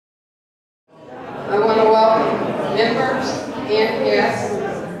Members and guests,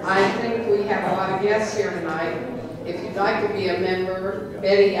 I think we have a lot of guests here tonight. If you'd like to be a member,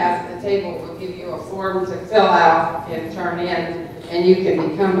 Betty at the table will give you a form to fill out and turn in, and you can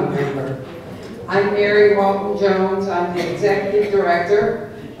become a member. I'm Mary Walton Jones. I'm the Executive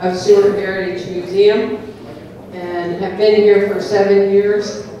Director of Stuart Heritage Museum and have been here for 7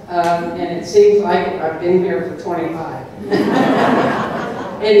 years, and it seems like I've been here for 25.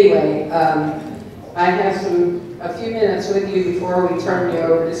 Anyway, I have a few minutes with you before we turn you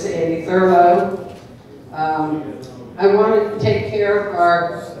over to Sandy Thurlow. I wanted to take care of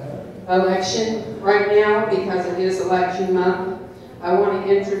our election right now because it is election month. I want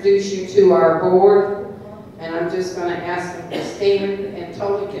to introduce you to our board, and I'm just going to ask him to stand, and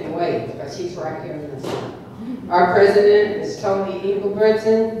Tony can wait because he's right here in this one. Our president is Tony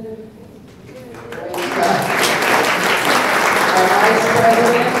Engelbretson. Our vice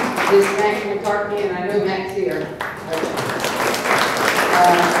president is Mac McCartney, and I know Mac's here.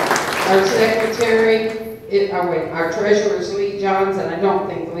 Our secretary, our treasurer is Lee Johns, and I don't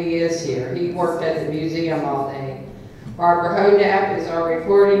think Lee is here. He worked at the museum all day. Barbara Hodap is our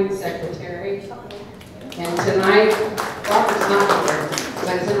recording secretary. And tonight, Barbara's not here,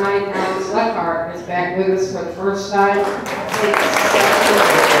 but tonight Alice Luckhart is back with us for the first time. Thank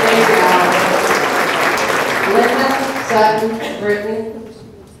you, Alice. Linda Sutton Britton.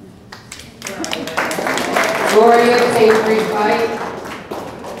 Gloria Avery Fight.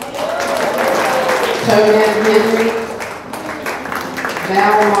 Tonette Henry.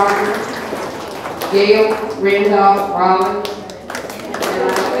 Val Martin. Gail Randolph Rollins. And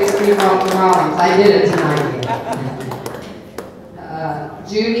I always leave off the Rollins. I did it tonight.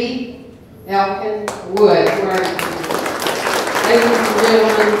 Judy Elkin Wood. Ladies and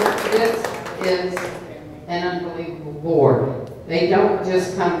gentlemen, this is an unbelievable board. They don't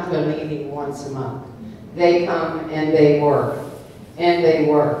just come to a meeting once a month. They come and they work, and they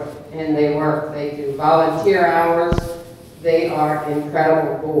work, and they work. They do volunteer hours. They are an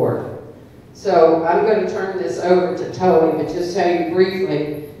incredible board. So I'm going to turn this over to Tony, but just tell you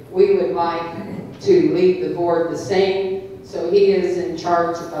briefly, we would like to leave the board the same, so he is in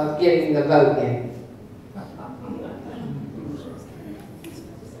charge of getting the vote in.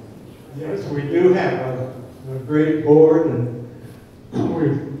 Yes, we do have a great board, and we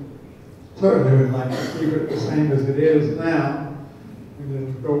certainly would like to keep it the same as it is now, and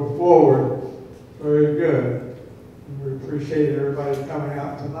then go forward. Very good. And we appreciate everybody coming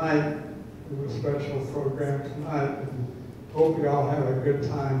out tonight to a special program tonight, and hope you all have a good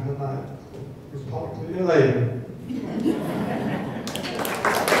time tonight. We'll talk to you later.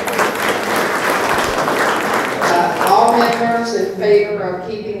 All members in favor of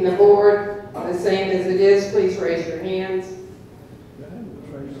keeping the board the same as it is, please raise your hands.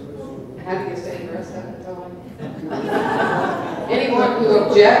 How do you say the rest of it, Tony? Anyone who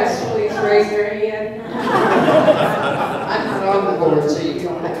objects, please raise their hand. I'm not on the board, so you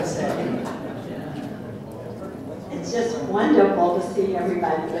don't have to say. It's just wonderful to see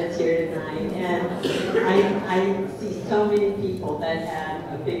everybody that's here tonight, and I see so many people that had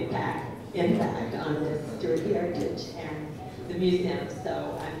a big impact on this Stuart Heritage and the museum,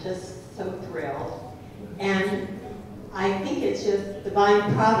 so I'm just so thrilled. And I think it's just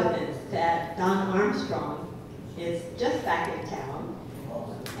divine providence that Don Armstrong is just back in town,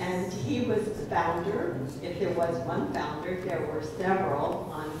 and he was the founder. If there was one founder, there were several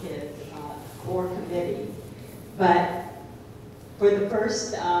on his core committee. But for the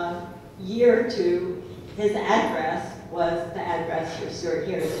first year or two, his address was the address for Stuart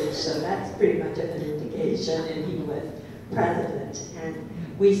Heritage, so that's pretty much of an indication, and he was president. And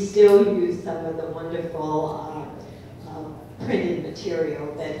we still use some of the wonderful printed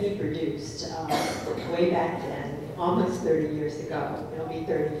material that he produced way back then, almost 30 years ago. It'll be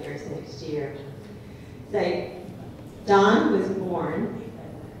 30 years next year. Don was born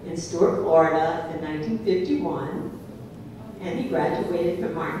in Stuart, Florida in 1951, and he graduated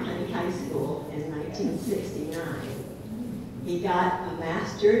from Martin County High School in 1969. He got a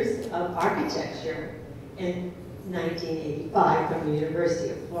Master's of Architecture in 1985 from the University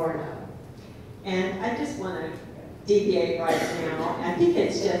of Florida. And I just want to deviate right now. I think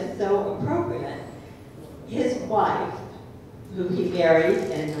it's just so appropriate. His wife, who he married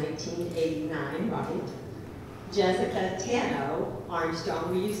in 1989, right? Jessica Tano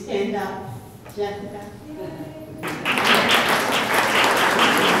Armstrong. Will you stand up, Jessica?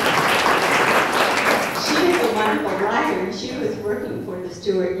 She is a wonderful writer. She was working for the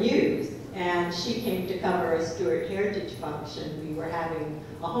Stuart News, and she came to cover a Stuart Heritage function. We were having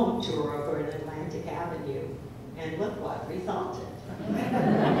a home tour over at Atlantic Avenue, and look what resulted.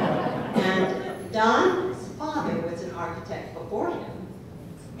 And Don's father was before him.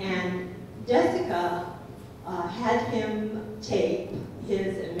 And Jessica had him tape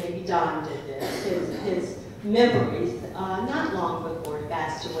his, and maybe Don did this, his memories not long before he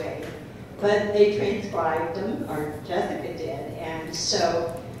passed away. But they transcribed them, or Jessica did, and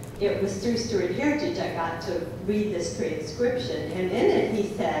so it was through Stuart Heritage I got to read this transcription, and in it he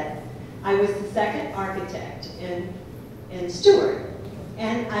said, I was the second architect in Stuart,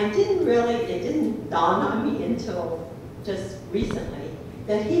 and it didn't dawn on me until just recently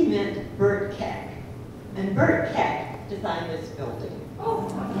that he meant Bert Keck, and Bert Keck designed this building. Oh,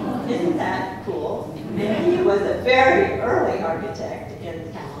 isn't that cool? And he was a very early architect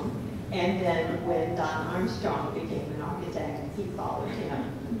in town. And then when Don Armstrong became an architect, he followed him.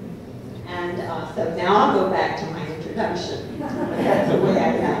 And so now I'll go back to my introduction. That's the way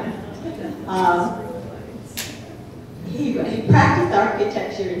I am. He practiced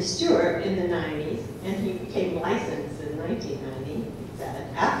architecture in Stuart in the 90s, and he became licensed in 1990, he said,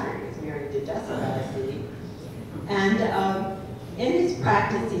 after he was married to Jessica, I see. And in his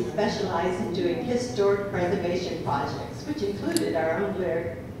practice, he specialized in doing historic preservation projects, which included our own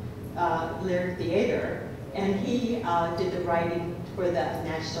Lyric Theater, and he did the writing for the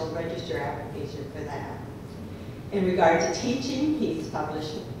National Register application for that. In regard to teaching, he's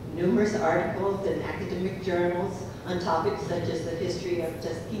published numerous articles in academic journals on topics such as the history of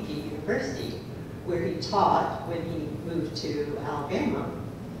Tuskegee University, where he taught when he moved to Alabama,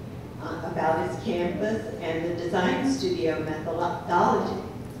 about his campus and the design studio methodology.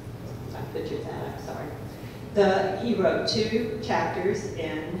 I butchered that, I'm sorry. He wrote 2 chapters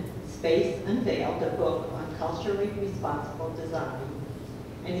in Space Unveiled, a book on culturally responsible design,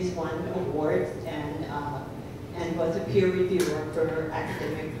 and he's won awards and was a peer reviewer for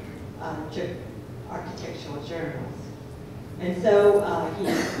academic architectural journals. And so he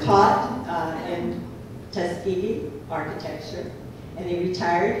taught in Tuskegee architecture, and he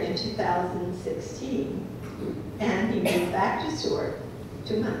retired in 2016, and he moved back to Stuart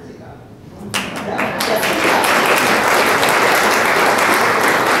 2 months ago.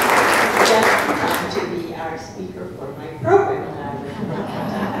 So, to be our speaker for my program.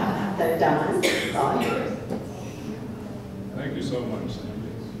 So Don, it's all yours. Thank you so much,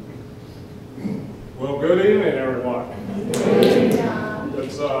 Sandy. Well, good evening, everyone.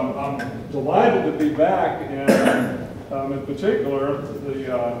 I'm delighted to be back, and in particular,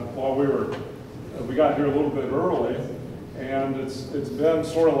 while we got here a little bit early, and it's been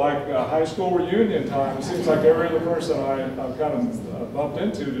sort of like a high school reunion time. It seems like every other person I've kind of bumped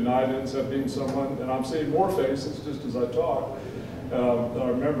into tonight ends up being someone, and I'm seeing more faces just as I talk. I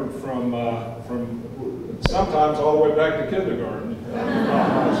remember from sometimes all the way back to kindergarten, not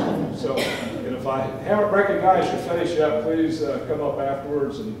high school. So, and if I haven't recognized your face yet, please come up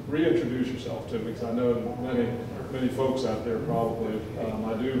afterwards and reintroduce yourself to me, because I know many folks out there probably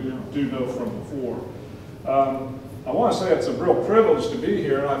I do know from before. I want to say it's a real privilege to be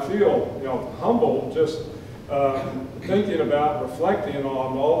here, and I feel humbled just thinking about, reflecting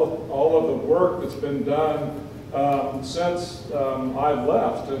on all of the work that's been done since I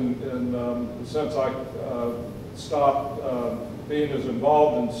left and since I stopped being as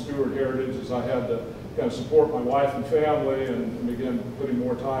involved in Stuart Heritage as I had to kind of support my wife and family and begin putting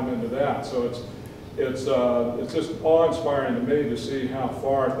more time into that. So it's just awe-inspiring to me to see how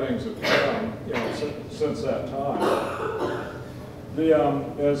far things have come, since that time.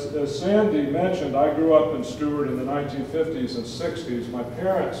 As Sandy mentioned, I grew up in Stuart in the 1950s and 60s. My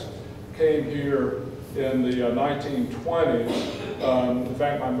parents came here in the 1920s. In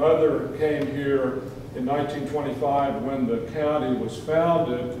fact, my mother came here in 1925 when the county was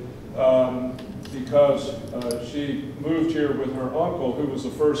founded because she moved here with her uncle, who was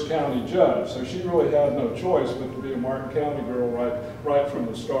the first county judge. So she really had no choice but to be a Martin County girl right from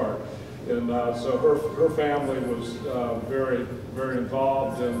the start. And so her family was very, very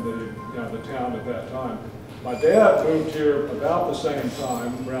involved in the town at that time. My dad moved here about the same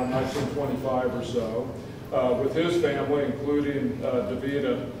time, around 1925 or so, with his family, including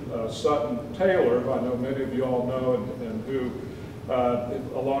Davida Sutton Taylor, who I know many of you all know, and who,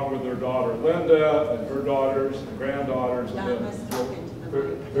 along with their daughter Linda and her daughters and granddaughters, have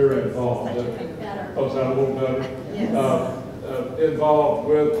been very involved. Oh, is that a little better? Yes. Involved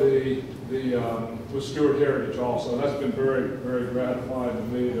with with Stuart Heritage also. That's been very, very gratifying to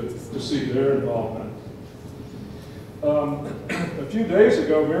me to see their involvement. A few days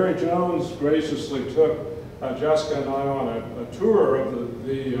ago, Mary Jones graciously took Jessica and I on a tour of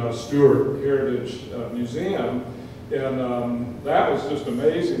the Stuart Heritage Museum, and that was just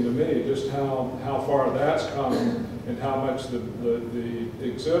amazing to me, just how far that's come and how much the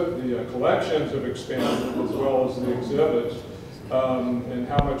collections have expanded as well as the exhibits. and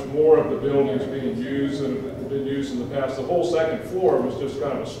how much more of the building's being used than had been used in the past. The whole second floor was just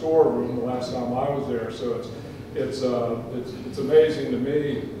kind of a storeroom the last time I was there, so it's amazing to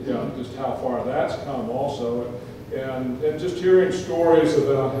me, you know, just how far that's come also, and just hearing stories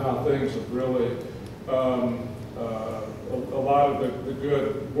about how things have really, a lot of the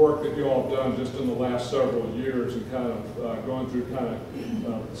good work that you all have done just in the last several years, and kind of going through kind of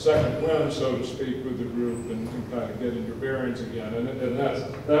second wind, so to speak, with the group, and kind of getting your bearings again, and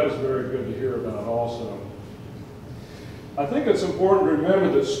that was very good to hear about also. I think it's important to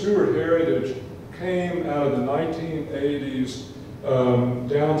remember that Stuart Heritage came out of the 1980s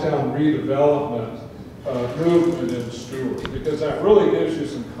downtown redevelopment movement in Stuart, because that really gives you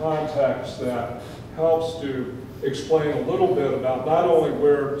some context that helps to explain a little bit about not only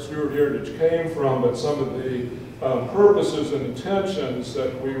where Stuart Heritage came from, but some of the purposes and intentions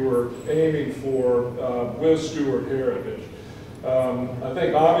that we were aiming for with Stuart Heritage. I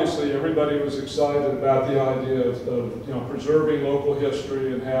think obviously everybody was excited about the idea of you know, preserving local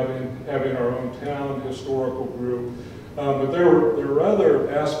history and having our own town historical group. But there were other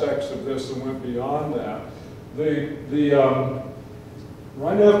aspects of this that went beyond that.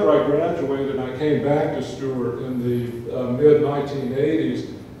 Right after I graduated, I came back to Stuart in the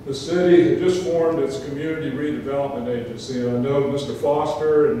mid-1980s. The city had just formed its community redevelopment agency, and I know Mr.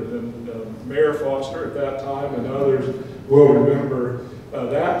 Foster and Mayor Foster at that time and others will remember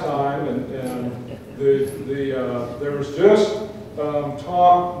that time, and there was just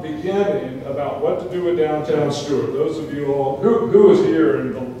talk beginning about what to do with downtown Stuart. Those of you all, who was here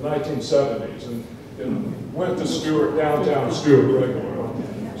in the 1970s and went to Stuart, downtown Stuart regularly?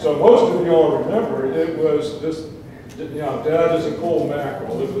 So most of you all remember, it was just, you know, dead as a cold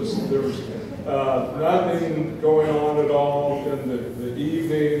mackerel. There was nothing going on at all in the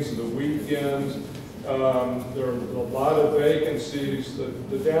evenings, the weekends. There were a lot of vacancies.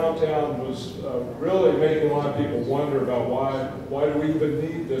 The downtown was really making a lot of people wonder about why do we even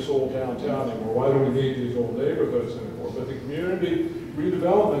need this old downtown anymore? Why do we need these old neighborhoods anymore? But the Community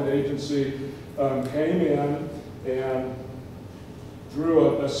Redevelopment Agency came in and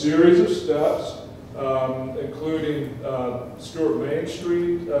through a series of steps, including Stuart Main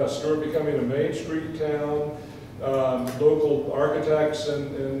Street, Stuart becoming a Main Street town, local architects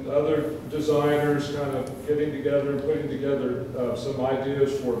and other designers kind of getting together and putting together some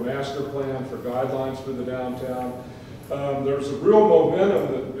ideas for a master plan, for guidelines for the downtown. There's a real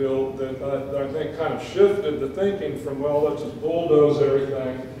momentum that built that I think kind of shifted the thinking from, well, let's just bulldoze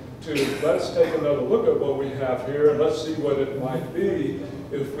everything, to let's take another look at what we have here and let's see what it might be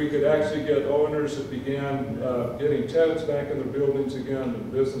if we could actually get owners that began getting tenants back in their buildings again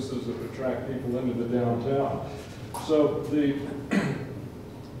and businesses that attract people into the downtown. So the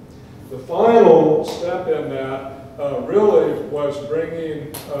final step in that really was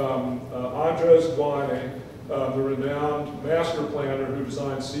bringing Andres Guane, the renowned master planner who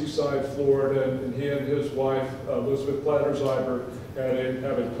designed Seaside, Florida, and he and his wife, Elizabeth Platterzeiber,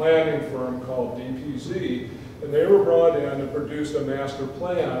 have a planning firm called DPZ, and they were brought in and produced a master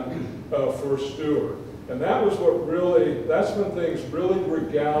plan for Stuart. And that was what really, that's when things really were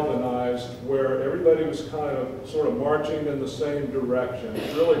galvanized, where everybody was kind of sort of marching in the same direction.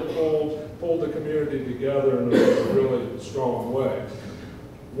 It really pulled the community together in a really strong way.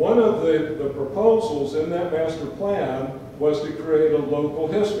 One of the proposals in that master plan was to create a local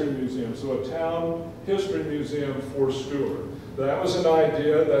history museum, so a town history museum for Stuart. That was an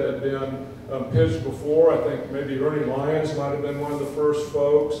idea that had been pitched before. I think maybe Ernie Lyons might have been one of the first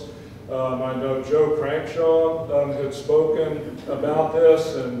folks. I know Joe Crankshaw had spoken about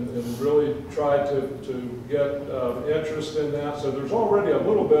this and really tried to get interest in that. So there's already a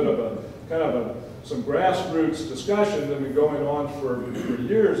little bit of a kind of some grassroots discussion that had been going on for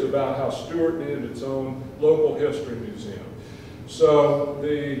years about how Stuart needed its own local history museum. So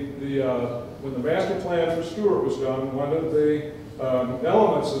when the master plan for Stuart was done, one of the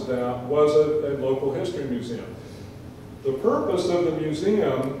elements of that was a local history museum. The purpose of the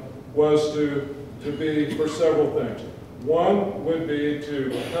museum was to be for several things. One would be to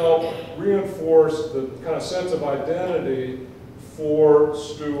help reinforce the kind of sense of identity for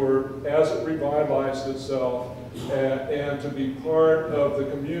Stuart as it revitalized itself and to be part of the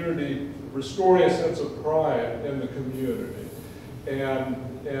community, restoring a sense of pride in the community. And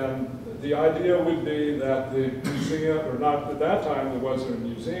the idea would be that the museum, or not at that time there wasn't a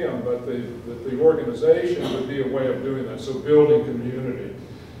museum, but the organization would be a way of doing that, so building community.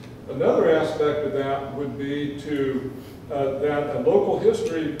 Another aspect of that would be that a local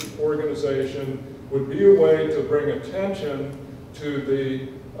history organization would be a way to bring attention to the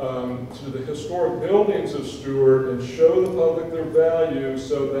to the historic buildings of Stuart and show the public their value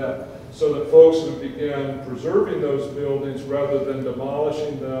so that folks would begin preserving those buildings rather than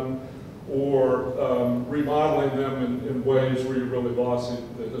demolishing them or remodeling them in ways where you really lost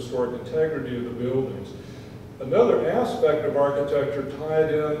the historic integrity of the buildings. Another aspect of architecture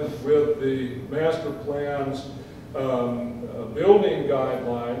tied in with the master plan's building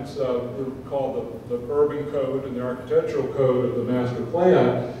guidelines, called the urban code and the architectural code of the master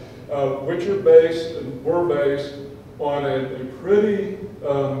plan, which are based and were based on a pretty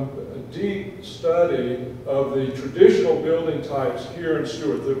deep study of the traditional building types here in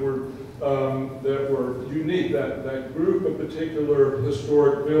Stuart that were unique, that group of particular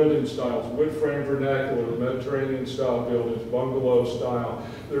historic building styles, wood frame vernacular, Mediterranean style buildings, bungalow style.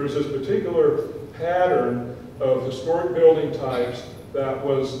 There was this particular pattern of historic building types that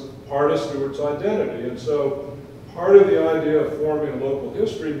was part of Stuart's identity. And so part of the idea of forming a local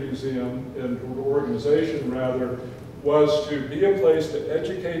history museum, and organization rather, was to be a place to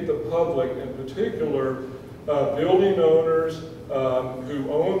educate the public, in particular building owners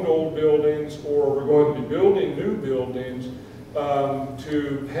who owned old buildings or were going to be building new buildings,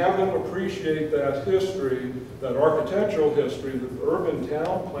 to have them appreciate that history, that architectural history, the urban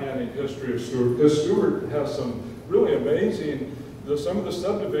town planning history of Stuart. Because Stuart has some really amazing, some of the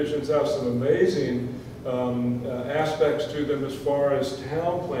subdivisions have some amazing aspects to them as far as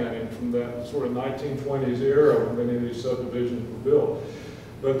town planning from that sort of 1920s era when many of these subdivisions were built.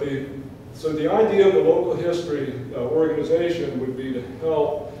 But so the idea of the local history organization would be to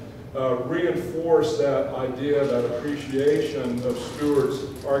help reinforce that idea, that appreciation of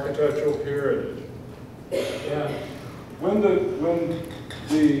Stuart's architectural heritage. And when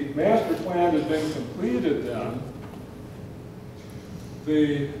the master plan had been completed then,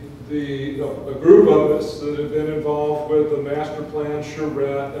 a group of us that had been involved with the master plan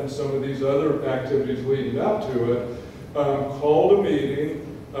charrette and some of these other activities leading up to it, called a meeting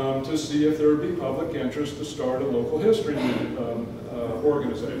to see if there would be public interest to start a local history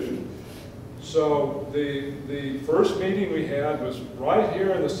organization. So the first meeting we had was right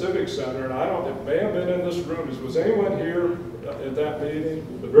here in the Civic Center, and it may have been in this room. Was anyone here at that meeting?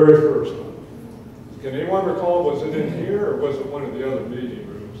 The very first one. Can anyone recall, was it in here or was it one of the other meeting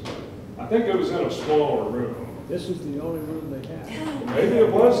rooms? I think it was in a smaller room. This was the only room they had. Maybe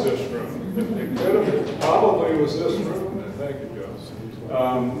it was this room. It probably was this room. Thank you,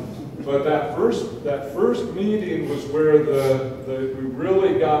 Joe. But that first meeting was where we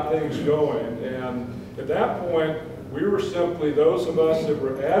really got things going. And at that point, we were simply, those of us that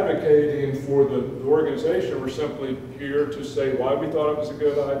were advocating for the organization were simply here to say why we thought it was a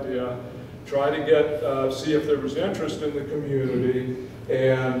good idea, try to see if there was interest in the community,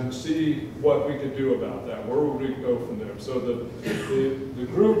 and see what we could do about that. Where would we go from there? So the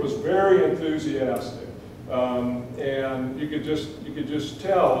group was very enthusiastic. And you could just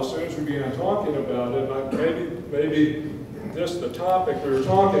tell as soon as we began talking about it, maybe the topic we were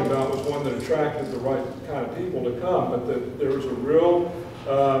talking about was one that attracted the right kind of people to come, but that there was a real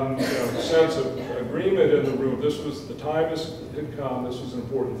sense of agreement in the room. The time had come, this was an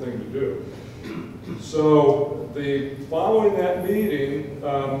important thing to do. So following that meeting,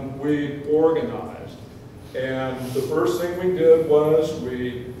 we organized. And the first thing we did was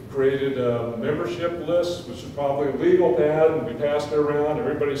we created a membership list, which is probably a legal pad, and we passed it around.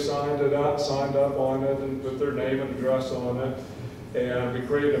 Everybody signed up on it, and put their name and address on it. And we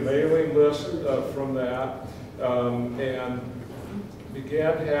created a mailing list from that, and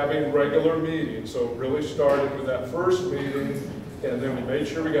began having regular meetings. So it really started with that first meeting, and then we made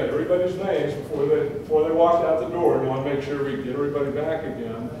sure we got everybody's names before they walked out the door. We want to make sure we get everybody back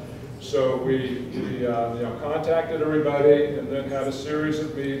again. So we contacted everybody, and then had a series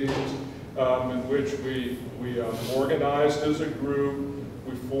of meetings in which we organized as a group.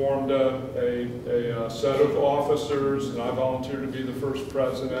 We formed a set of officers, and I volunteered to be the first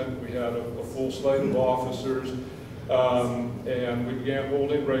president. We had a full slate of officers, and we began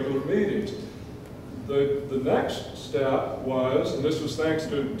holding regular meetings. The next step was, and this was thanks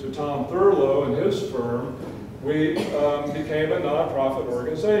to Tom Thurlow and his firm, we became a nonprofit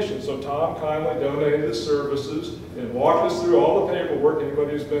organization. So Tom kindly donated his services and walked us through all the paperwork.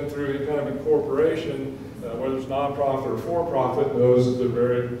 Anybody who's been through any kind of incorporation, whether it's nonprofit or for-profit, knows that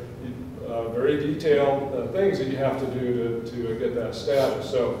they're very detailed things that you have to do to get that status.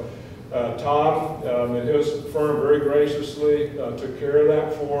 So Tom and his firm very graciously took care of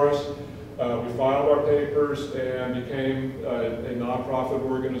that for us. We filed our papers and became a nonprofit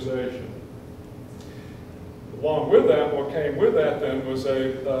organization. Along with that, what came with that then was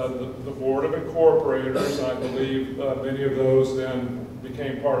the Board of Incorporators. I believe many of those then became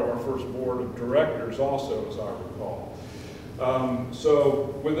became part of our first board of directors also, as I recall.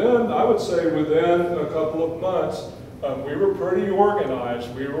 So within, I would say within a couple of months, we were pretty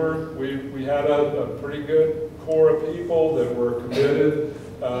organized. We had a pretty good core of people that were committed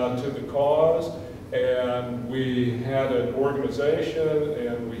to the cause, and we had an organization,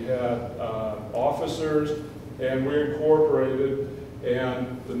 and we had officers, and we incorporated.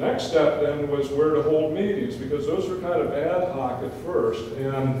 And the next step then was where to hold meetings, because those were kind of ad hoc at first.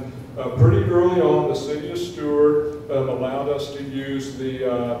 And pretty early on, the city of Stuart allowed us to use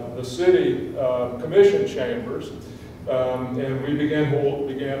the city commission chambers. And we began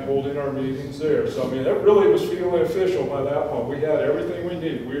holding our meetings there. So, I mean, that really was feeling official by that point. We had everything we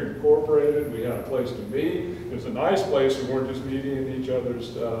needed. We were incorporated. We had a place to meet. It was a nice place. We weren't just meeting in each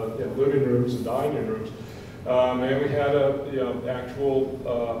other's living rooms and dining rooms. And we had actual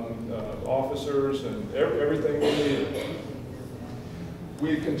officers and everything we needed.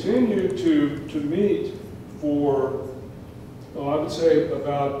 We continued to meet for, I would say,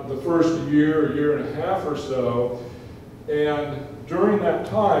 about the first year and a half or so. And during that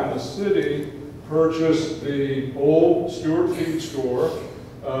time, the city purchased the old Stuart Feed Store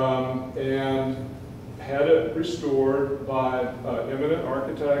and had it restored by eminent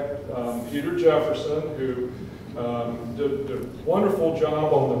architect Peter Jefferson, who did a wonderful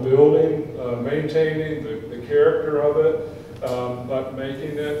job on the building, maintaining the character of it, but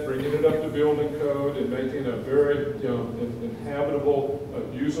making it, bringing it up to building code and making a very inhabitable,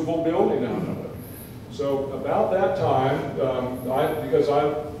 usable building out of it. So about that time,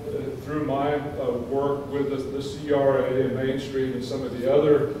 through my work with the CRA and Main Street and some of the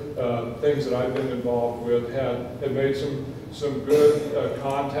other things that I've been involved with, had made some good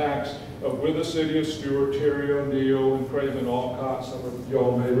contacts with the city of Stuart. Terry O'Neill and Craven Alcott, some of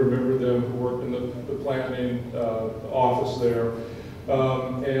y'all may remember them, who worked in the planning office there.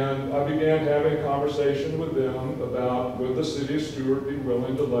 And I began having a conversation with them about would the city of Stuart be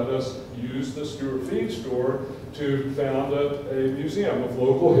willing to let us use the Stuart Feed Store to found a museum of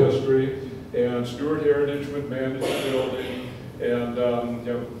local history, and Stuart Heritage would manage the building, and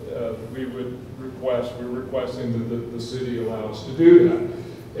we were requesting that the city allow us to do that.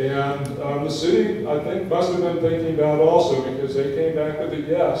 And the city, I think, must have been thinking about it also, because they came back with a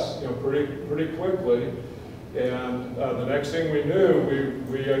yes, pretty quickly. And the next thing we knew,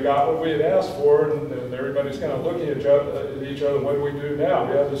 we got what we had asked for, and everybody's kind of looking at each other, what do we do now?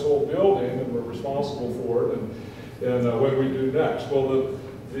 We have this whole building, and we're responsible for it, and what do we do next? Well,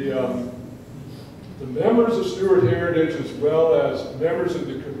 the members of Stuart Heritage, as well as members of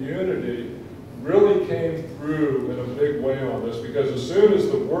the community, really came through in a big way on this, because as soon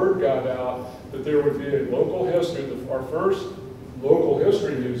as the word got out that there would be a local history, our first local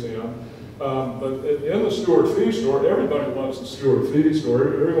history museum, but in the Stuart Feed Store, everybody loves the Stuart Feed Store.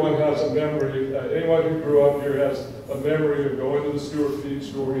 Everyone has a memory, anyone who grew up here has a memory of going to the Stuart Feed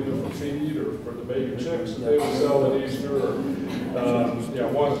Store, either for feed or for the baby chicks that they would sell at Easter, or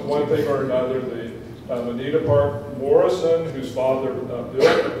one thing or another. Anita Park Morrison, whose father built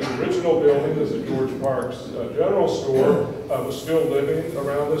the original building as the George Parks General Store, was still living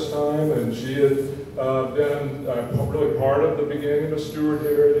around this time, and she had been really part of the beginning of Stuart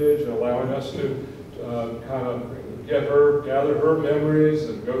Heritage, and allowing us to kind of gather her memories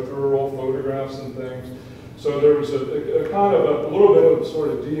and go through her old photographs and things. So there was a kind of a little bit of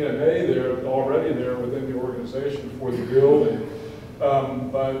sort of DNA there, already there within the organization for the building.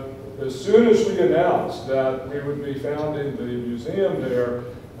 But as soon as we announced that we would be founding the museum there,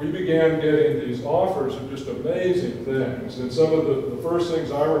 we began getting these offers of just amazing things. And some of the first things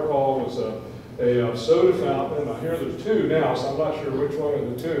I recall was a soda fountain. I hear there's two now, so I'm not sure which one of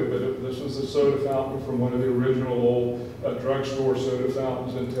the two, but this was a soda fountain from one of the original old drugstore soda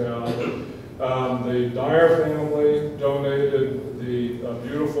fountains in town. The Dyer family donated the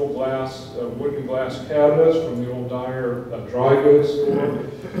beautiful wooden glass cabinets from the old Dyer dry goods store.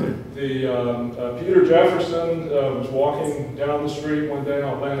 Peter Jefferson was walking down the street one day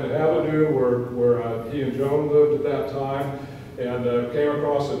on Atlantic Avenue, where he and Joan lived at that time, and came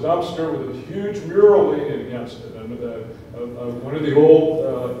across a dumpster with a huge mural leaning against it. And one of the old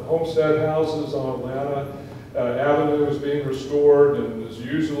homestead houses on Atlanta Avenue was being restored, and as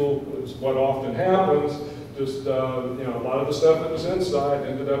usual, is what often happens, just a lot of the stuff that was inside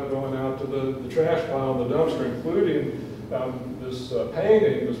ended up going out to the trash pile in the dumpster, including this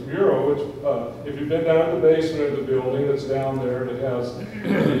painting, this mural, which if you've been down in the basement of the building, it's down there, and it has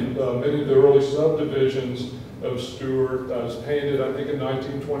many of the early subdivisions of Stuart. It was painted, I think, in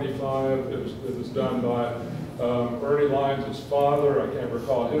 1925. It was done by Ernie Lyons' father. I can't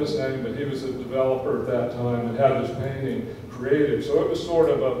recall his name, but he was a developer at that time and had this painting created. So it was sort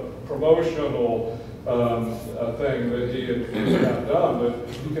of a promotional thing that he had done. But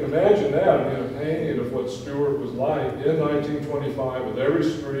you can imagine that, I mean, a painting of what Stuart was like in 1925 with every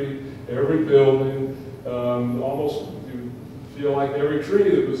street, every building, almost you feel like every tree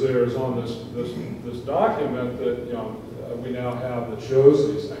that was there is on this document that, you know, we now have that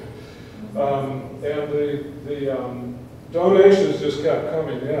shows these things. And the donations just kept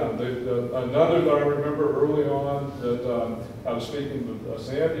coming in. Another that I remember early on that I was speaking with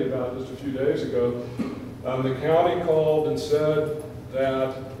Sandy about just a few days ago, the county called and said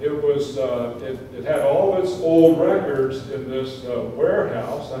that it was, it had all of its old records in this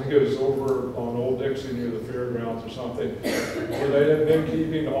warehouse. I think it was over on Old Dixie near the fairgrounds or something, where they had been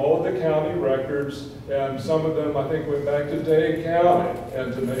keeping all of the county records, and some of them I think went back to Dade County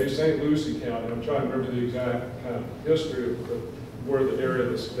and to maybe St. Lucie County. I'm trying to remember the exact kind of history of where the area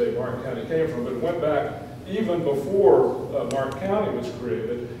that Martin County came from, but it went back even before Martin County was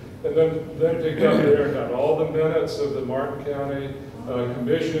created. And then picked up there and got all the minutes of the Martin County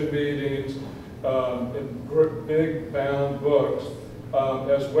commission meetings in big bound books,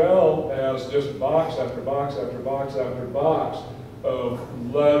 as well as just box after box after box after box of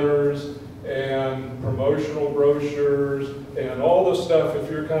letters and promotional brochures and all the stuff.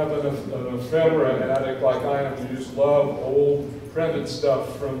 If you're kind of an ephemera addict like I am, you just love old printed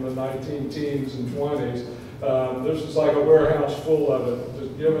stuff from the 19-teens and 20s. There's just like a warehouse full of it,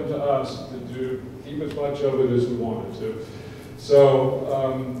 just given to us to keep as much of it as we wanted to. So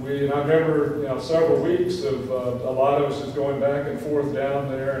I remember, you know, several weeks of a lot of us just going back and forth down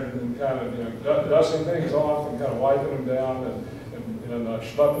there and kind of, you know, dusting things off and kind of wiping them down and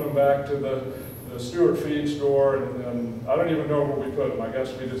schlepping them back to the Stuart feed store. And I don't even know where we put them. I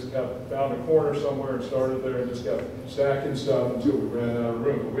guess we just found a corner somewhere and started there and just kept stacking stuff until we ran out of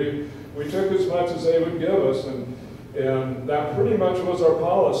room. But we took as much as they would give us, and that pretty much was our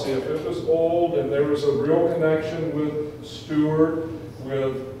policy. If it was old and there was a real connection with Stuart,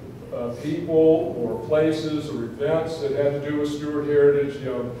 with people or places or events that had to do with Stuart Heritage, you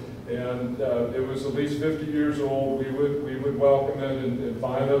know, and it was at least 50 years old, we would welcome it and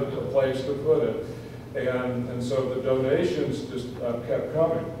find a place to put it. And so the donations just kept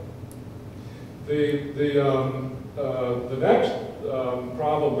coming. The next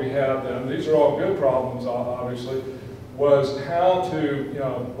problem we had then, these are all good problems obviously, was how to, you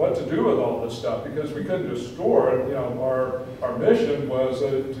know, what to do with all this stuff, because we couldn't just store it. You know, our mission was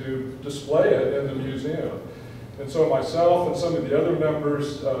to display it in the museum. And so myself and some of the other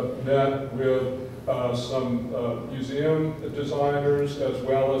members met with some museum designers, as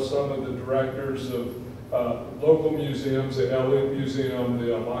well as some of the directors of local museums, the Elliott Museum,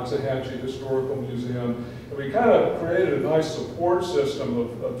 the Loxahatchee Historical Museum. And we kind of created a nice support system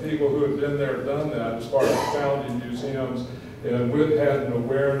of people who had been there, done that, as far as founding museums, and had an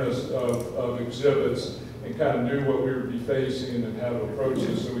awareness of exhibits and kind of knew what we would be facing and how to approach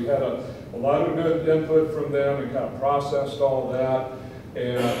this. So we had a lot of good input from them and kind of processed all that,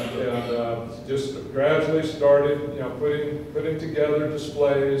 and just gradually started, you know, putting together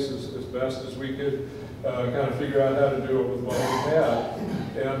displays as best as we could kind of figure out how to do it with what we had.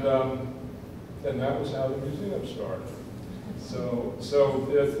 And that was how the museum started. So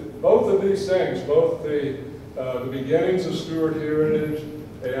both of these things, both the beginnings of Stuart Heritage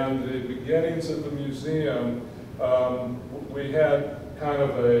and the beginnings of the museum, we had kind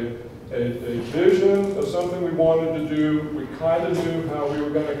of a vision of something we wanted to do. We kind of knew how we were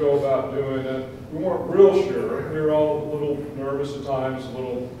going to go about doing it. We weren't real sure. We were all a little nervous at times, a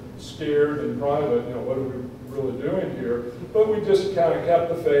little scared in private, you know, what are we really doing here? But we just kind of kept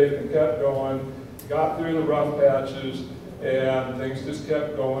the faith and kept going, got through the rough patches, and things just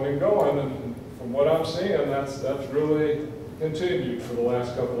kept going and going. And from what I'm seeing, that's really continued for the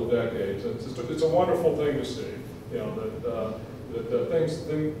last couple of decades. It's a wonderful thing to see, you know, that things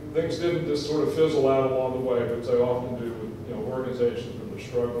didn't just sort of fizzle out along the way, which they often do with, you know, organizations when they're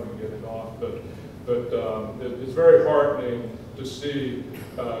struggling to get it off. But it's very heartening to see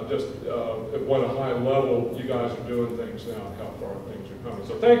just at what a high level you guys are doing things now and how far things are coming.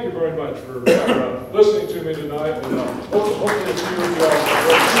 So thank you very much for listening to me tonight, and hopefully it's you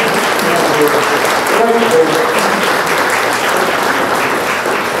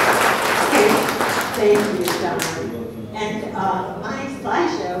Thank you, John. And my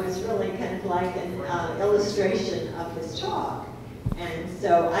slideshow is really kind of like an illustration of his talk. And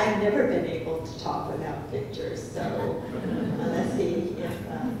so I've never been able to talk without pictures. So let's see if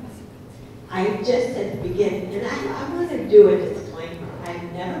I just at the beginning, and I want to do a disclaimer.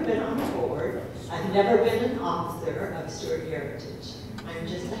 I've never been on the board. I've never been an officer of Stuart Heritage. I'm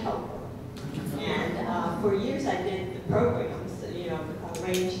just a helper. And for years I did the programs, you know,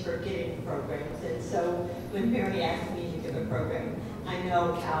 arrange for getting programs. And so when Mary asked me to give a program, I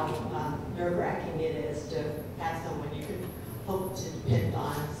know how nerve-wracking it is to have someone you can hope to depend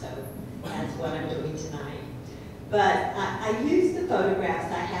on, so that's what I'm doing tonight. But I used the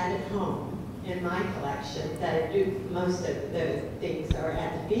photographs I had at home in my collection that I do, most of the things are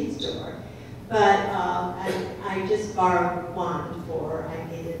at the feed store. But I just borrowed one for,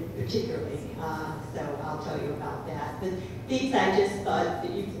 I needed particularly, so I'll tell you about that. But these I just thought,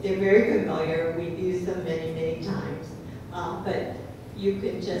 they're very familiar, we've used them many, many times. But you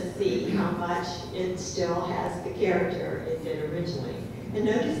can just see how much it still has the character it did originally. And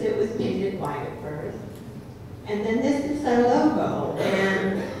notice it was painted white at first. And then this is our logo.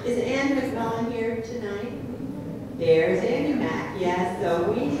 And is Ann McMillan here tonight? There's Annie Mac, yes.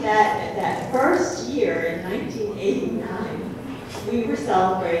 So we, that first year in 1989, we were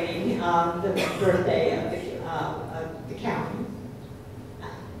celebrating the birthday of the county.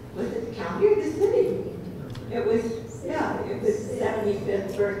 Was it the county or the city? It was, yeah, it was the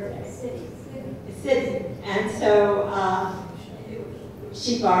 75th birthday. City. And so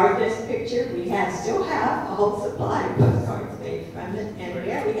she borrowed this picture. We still have a whole supply of postcards made from it. And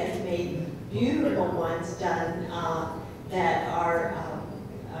Mary has made beautiful ones done that are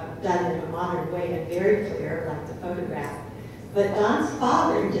done in a modern way and very clear, like the photograph. But Don's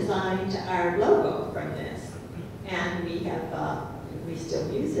father designed our logo from this. And we still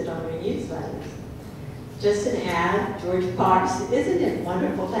use it on our newsletters. Just an ad, George Parks, isn't it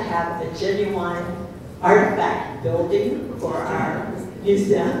wonderful to have a genuine artifact building for our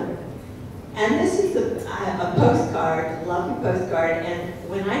museum? And this is a postcard, a lovely postcard, and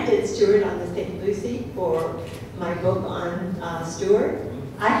when I did Stuart on the St. Lucie for my book on Stuart,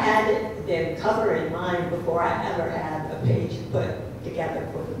 I had the cover in mind before I ever had a page put together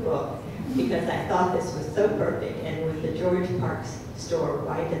for the book, because I thought this was so perfect, and with the George Parks store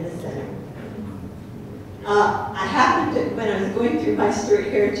right in the center. I happened to, when I was going through my Stuart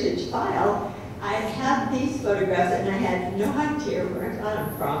Heritage file, I have these photographs, and I had no idea where I got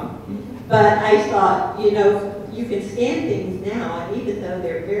them from. But I thought, you know, you can scan things now, and even though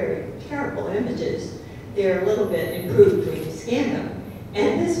they're very terrible images, they're a little bit improved when you scan them.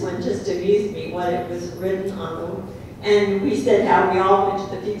 And this one just amused me, what it was written on them. And we said how we all went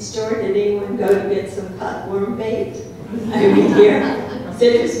to the feed store. Did anyone go to get some cutworm bait? I mean, here,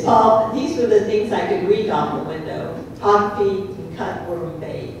 citrus pulp. These were the things I could read off the window. Hog feed and cutworm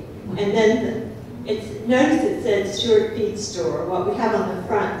bait. And then notice it said Stuart Feed Store. What we have on the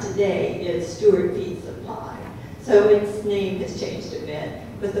front today is Stuart Feed Supply. So its name has changed a bit,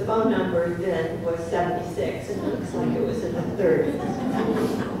 but the phone number then was 76, and it looks like it was in the 30s.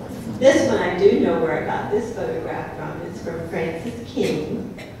 This one I do know where I got this photograph from. It's from Francis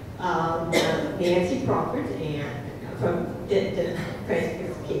King, Nancy Crawford's aunt, from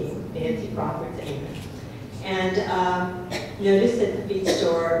Francis King, Nancy Crawford's aunt. And notice that the feed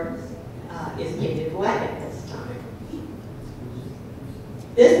store is painted white at this time.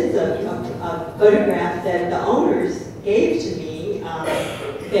 This is a photograph that the owners gave to me,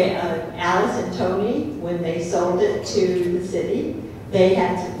 Alice and Tony, when they sold it to the city. They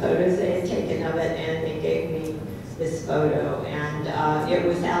had some photos they had taken of it, and they gave me this photo. And it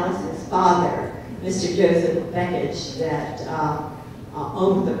was Alice's father, Mr. Joseph Beckich, that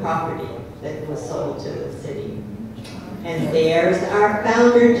owned the property that was sold to the city. And there's our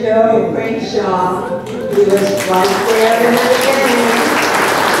founder, Joe Crankshaw, who was right there in the beginning.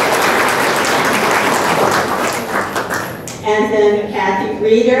 And then Kathy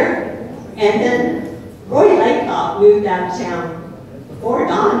Reeder, and then Roy Laycock moved out of town before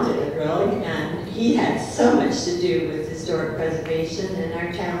Don did, really, and he had so much to do with historic preservation in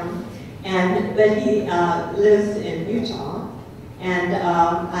our town. But he lives in Utah, and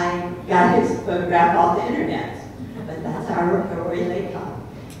I got his photograph off the internet. But that's our Roy Laycock.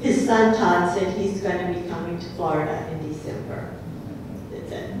 His son Todd said he's going to be coming to Florida in December.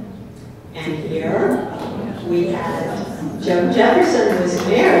 That's it. And here we had Joe Jefferson was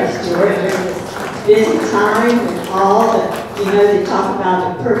mayor of Stuart during this busy time with all the, you know, they talk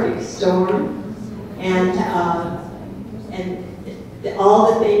about a perfect storm, and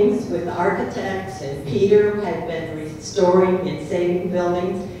all the things with architects, and Peter had been restoring and saving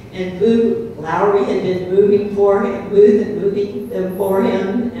buildings. And Boo Lowry had been moving them for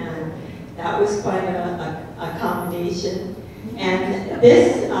him, and that was quite a combination. And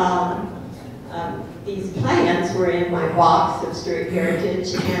this, these plans were in my box of Stuart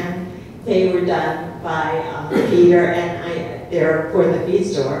Heritage, and they were done by Peter, and they're for the feed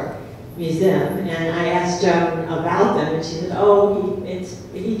store museum. And I asked Joan about them, and she said, "Oh,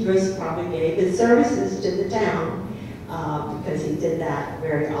 he just probably gave his services to the town." because he did that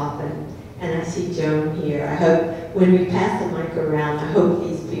very often. And I see Joan here. I hope when we pass the mic around, I hope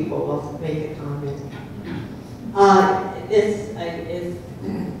these people will make a comment. This is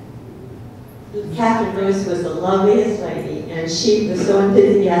Catherine Lewis was the loveliest lady, and she was so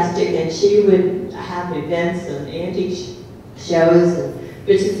enthusiastic, and she would have events and antique shows and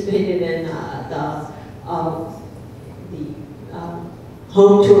participated in the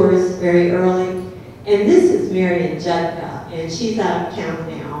home tours very early. And this is Marion Judka, and she's out of town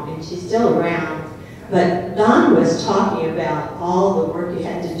now, and she's still around. But Don was talking about all the work you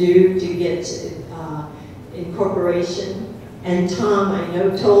had to do to get incorporation. And Tom, I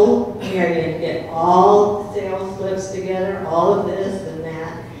know, told Marion to get all the sales slips together, all of this and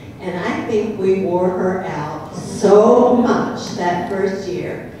that. And I think we wore her out so much that first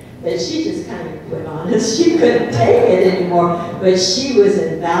year that she just kind of quit on us. She couldn't take it anymore. But she was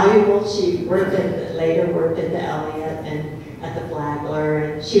invaluable. She later worked at the Elliott and at the Flagler,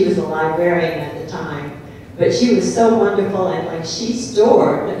 and she was a librarian at the time. But she was so wonderful, and like she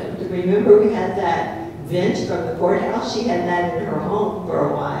stored, remember we had that bench from the courthouse? She had that in her home for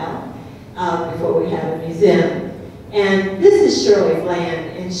a while before we had a museum. And this is Shirley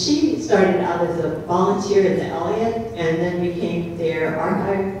Bland, and she started out as a volunteer at the Elliott and then became their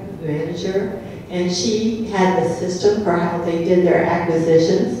archive manager. And she had the system for how they did their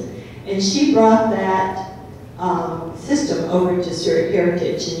acquisitions. And she brought that system over to Stuart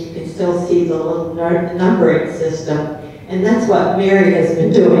Heritage, and you can still see the little numbering system. And that's what Mary has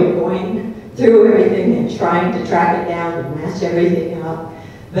been doing, going through everything and trying to track it down and match everything up.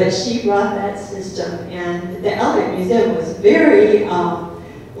 But she brought that system, and the Elliott Museum was very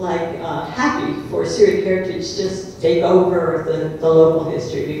happy for Stuart Heritage just to take over the local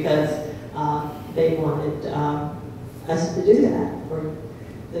history, because they wanted us to do that.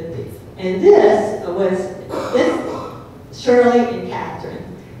 And this was Shirley and Catherine.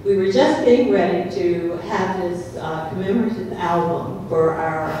 We were just getting ready to have this commemorative album for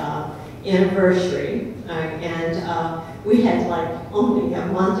our anniversary, and we had like only a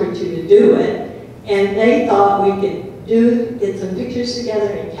month or two to do it, and they thought we could get some pictures together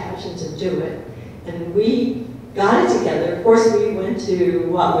and captions and do it, and we got it together. Of course, we went to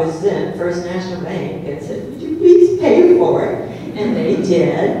what was then First National Bank and said, would you please pay for it? And they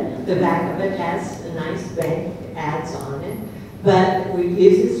did. The back of it has a nice bank ads on it, but we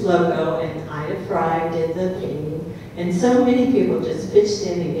used this logo, and Ida Fry did the painting, and so many people just pitched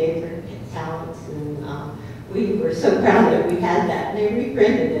in and gave their talents, and we were so proud that we had that, and they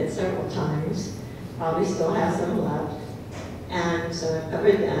reprinted it several times. Probably still have some left. And so I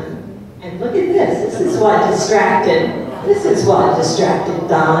covered them. And look at this. This is what distracted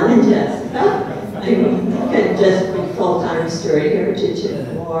Don and Jessica. I mean, you couldn't just be full-time Stuart Heritage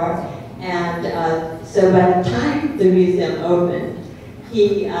anymore. And so by the time the museum opened,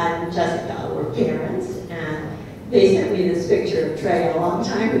 he and Jessica were parents, and they sent me this picture of Trey a long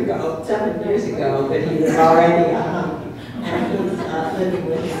time ago, 7 years ago, but he was already and he's living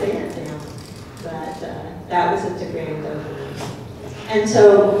with his aunt now. But that was such a grand opening. And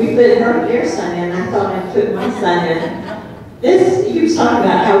so we put their son in. I thought I'd put my son in. This, he was talking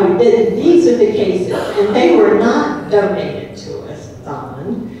about how we did it. These are the cases, and they were not donated to us,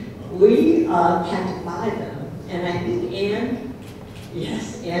 Don. We had to buy them. And I think Ann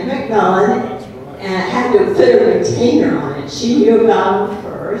McMillan had to put a retainer on it. She knew about them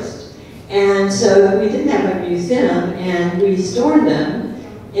first. And so we didn't have a museum, and we stored them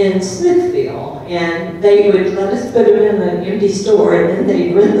in Smithfield, and they would let us put them in an empty store, and then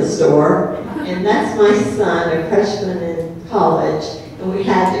they'd rent the store. And that's my son, a freshman in college, and we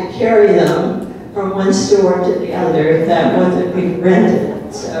had to carry them from one store to the other that wasn't being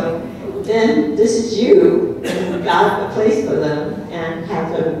rented. So then this is you, and we got a place for them and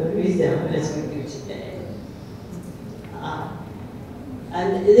have them in the museum as we do today.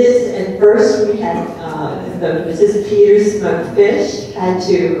 And this, at first we had, Mrs. Peters smoked fish, had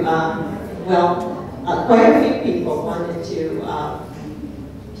to, quite a few people wanted to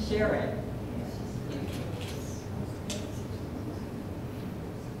share it.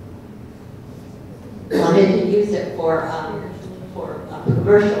 Wanted to use it for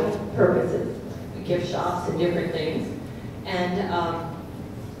commercial purposes, gift shops and different things. And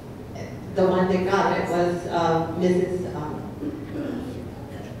the one that got it was Mrs.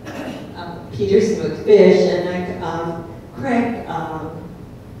 Peters smoked fish, and Craig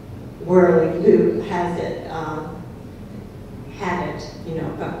Worley, who has it, had it,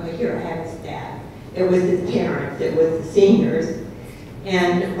 here I have his dad. It was his parents, it was the seniors,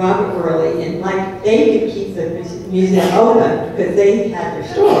 and Robert Worley, and they could keep the museum open because they had their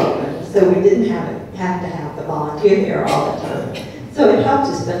store open, so we didn't have to have to volunteer there all the time. So it helped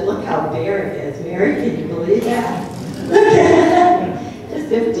us, but look how bare it is. Mary, can you believe that? Look at it.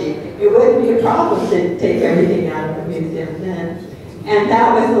 Just empty. It wouldn't be a problem to take everything out of the museum then. And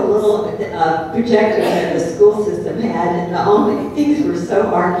that was a little projector that the school system had, and the only things were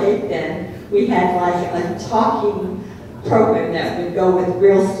so archaic then. We had like a talking program that would go with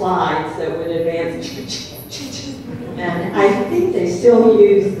real slides that would advance. And I think they still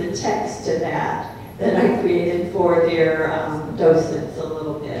use the text to that I created for their docents a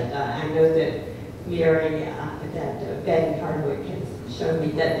little bit. I know that Mary, that Betty Hardwick has shown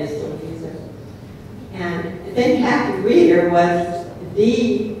me that they still use it. And then Kathy Reeder was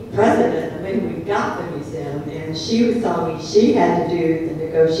the president when we got the museum, and she was telling me she had to do the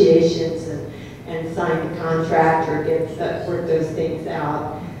negotiations and sign the contract or work those things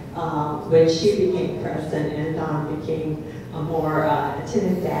out when she became president and Don became a more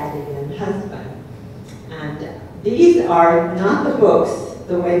attentive daddy and husband. And these are not the books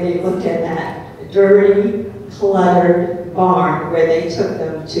the way they looked at that dirty, cluttered barn where they took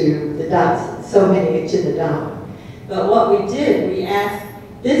them to the dumps, so many to the dump. But what we did, we asked,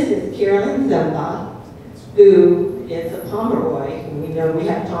 this is Carolyn Zumba, who is a Pomeroy, and we know we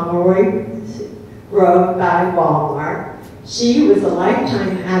have Pomeroy Road by Walmart. She was a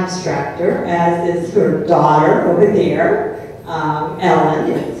lifetime abstractor, as is her daughter over there,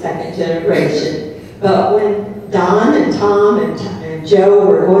 Ellen, in second generation. But when Don and Tom and Joe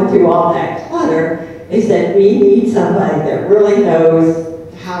were going through all that clutter, they said, we need somebody that really knows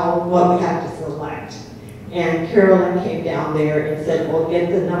what we have to select. And Carolyn came down there and said, well, get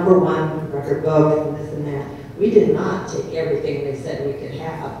the #1 record book and this and that. We did not take everything they said we could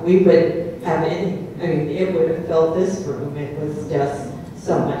have. We wouldn't have any, I mean, it would have filled this room. It was just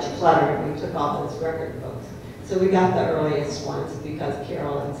so much clutter. We took all those record books. So we got the earliest ones because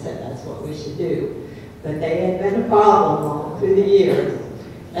Carolyn said that's what we should do. But they had been a problem all through the years.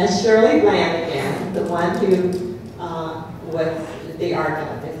 That's Shirley Flanagan, the one who was the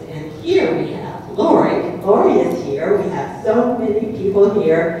archivist. And here we have Lori. Lori is here. We have so many people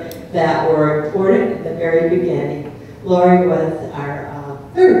here that were important at the very beginning. Lori was our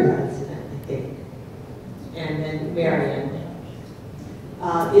third president, I think. And then Marion.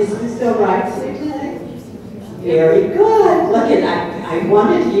 Is Lucille right today? Very good. Look at, I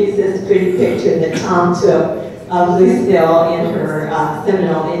wanted to use this pretty picture that Tom took of Lucille in her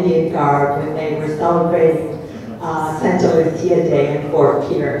Seminole Indian garb when they were celebrating Santa Lucia Day in Fort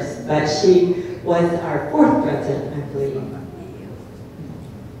Pierce. But she was our 4th president, I believe.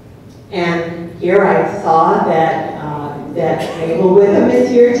 And here I saw that Mabel Witham is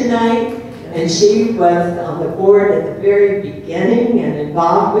here tonight, and she was on the board at the very beginning and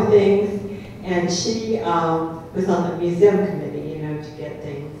involved with things. And she was on the museum committee, you know, to get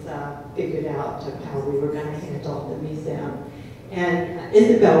things figured out of how we were going to handle the museum. And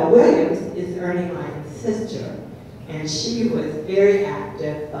Isabel Williams is Ernie Lyon's sister, and she was very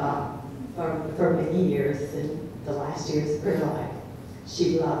active for many years in the last years of her life.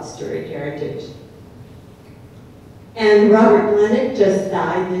 She loved Stuart Heritage. And Robert Glennick just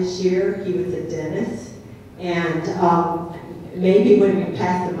died this year. He was a dentist, and maybe when we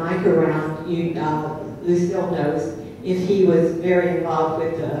pass the mic around, Lucille knows if he was very involved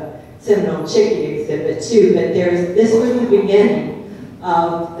with the Seminole Chickadee exhibit too, but this was the beginning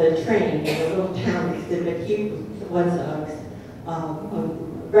of the train in the little town exhibit. He was a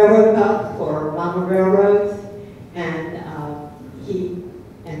railroad pup for Mama Railroads, and he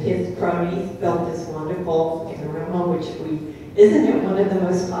and his cronies built this wonderful panorama, which isn't it one of the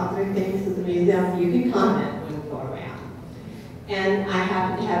most popular things at the museum? You can comment when you go around. And I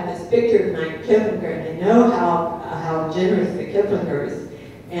happen to have this picture of Knight Kiplinger, and I know how generous the Kiplingers,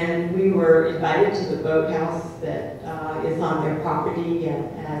 and we were invited to the boathouse that is on their property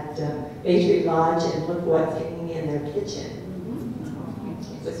at Bay Street Lodge, and look what's hanging in their kitchen.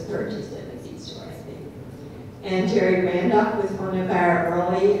 It was purchased at a seed store, I think. And Jerry Randolph was one of our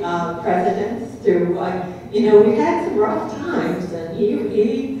early presidents through, you know, we had some rough times, and he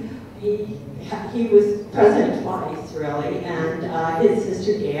was president twice, really, and his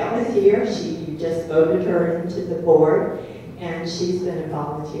sister Gail is here. She just voted her into the board, and she's been a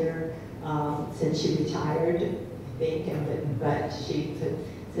volunteer since she retired, I think, but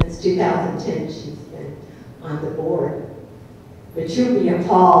since 2010 she's been on the board. But you'll be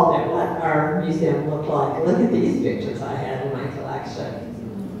appalled at what our museum looked like. Look at these pictures I had in my collection.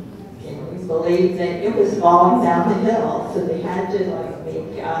 Can you believe that it was falling down the hill, so they had to like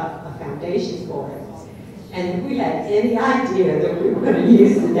make a foundation for it. And if we had any idea that we were going to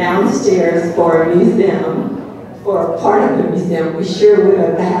use the downstairs for a museum, for a part of the museum, we sure would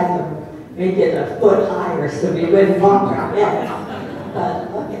have had them make it a foot higher so we wouldn't bump our heads.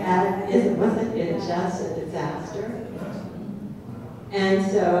 But look at it, wasn't it just a disaster? And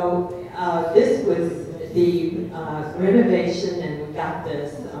so this was the renovation, and we got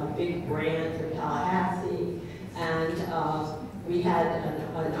this big grant from Tallahassee, and we had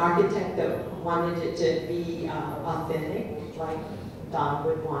an architect that wanted it to be authentic, like Don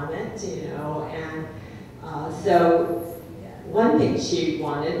would want it, you know, and so one thing she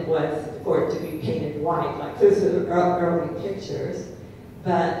wanted was for it to be painted white, like those are the early pictures.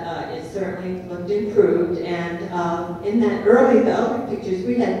 But it certainly looked improved, and in the early pictures,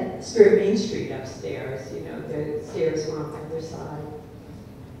 we had Stuart Main Street upstairs. You know, the stairs were on the other side.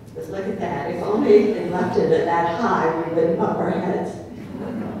 But look at that! If only they left it at that high, we wouldn't bump our heads.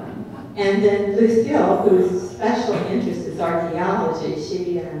 And then Lucille, whose special interest is archaeology,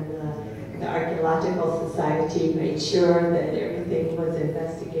 she and the Archaeological Society made sure that everything was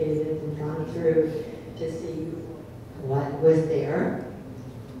investigated and gone through to see what was there.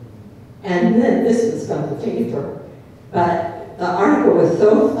 And then this was from the paper, but the article was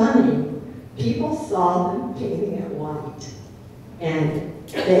so funny. People saw them painting it white, and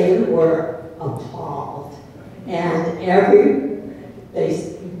they were appalled. And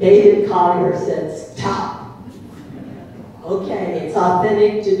David Collier said, "Stop. Okay, it's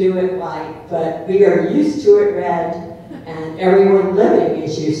authentic to do it white, but we are used to it red, and everyone living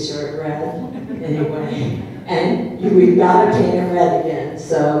is used to it red anyway. And we've got to paint it red again."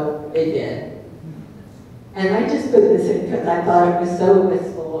 So they did. And I just put this in because I thought it was so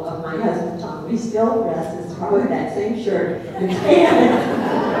wistful of my husband, Tom. He still dresses probably that same shirt and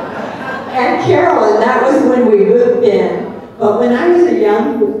Carol, and that was when we moved in. But when I was a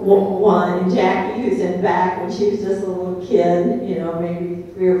young one, and Jackie was in back when she was just a little kid, you know, maybe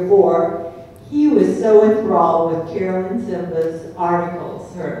 3 or 4, he was so enthralled with Carolyn Simba's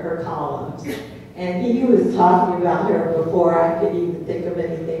articles, her columns. And he was talking about her before I could even think of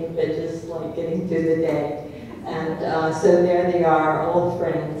anything but just like getting through the day. And so there they are, old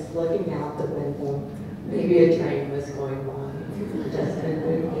friends, looking out the window. Maybe a train was going by, just been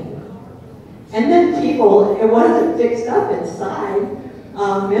moving. And then people, it wasn't fixed up inside.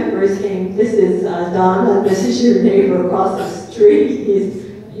 Members came, this is Donna, this is your neighbor across the street.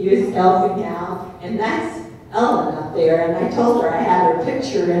 He was helping out. And that's Ellen up there, and I told her I had her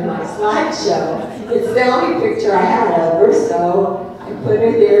picture in my slideshow. It's the only picture I had of her, so I put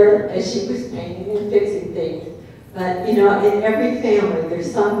her there as she was painting and fixing things. But, you know, in every family,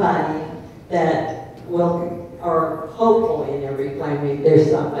 there's somebody that will, or hopefully in every family, there's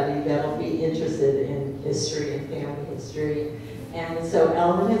somebody that'll be interested in history and family history. And so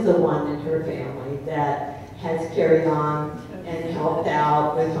Ellen is the one in her family that has carried on and helped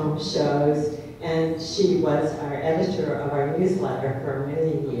out with home shows. And she was our editor of our newsletter for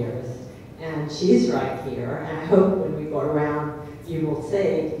many years. And she's right here. And I hope when we go around, you will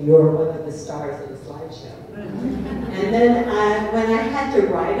say you're one of the stars of the slideshow. And then when I had to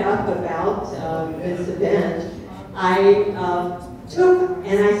write up about this event, I took,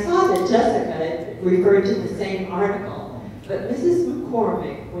 and I saw that Jessica referred to the same article. But Mrs.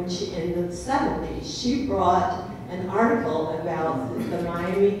 McCormick, when she, in the 70s, she brought an article about the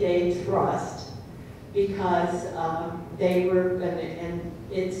Miami-Dade Trust, because they were going to, and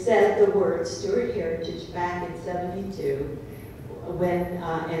it said the word Stuart Heritage back in '72, when,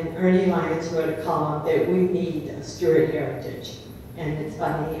 and Ernie Lyons wrote a column that we need a Stuart Heritage. And it's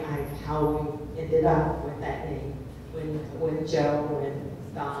funny how we ended up with that name, when Joe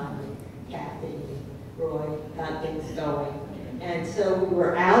and Don and Kathy and Roy got things going. And so we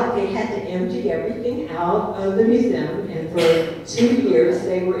were out, they had to empty everything out of the museum, and for 2 years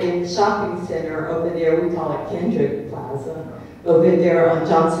they were in the shopping center over there, we call it Kendrick Plaza, over there on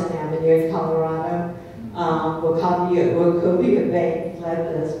Johnson Avenue in Colorado. Wachovia Bank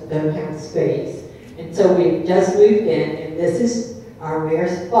let them have space. And so we just moved in, and this is our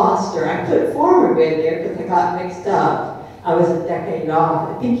Mayor's Foster. I put former mayor there because I got mixed up. I was a decade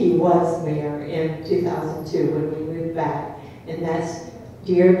off. I think he was mayor in 2002 when we moved back. And that's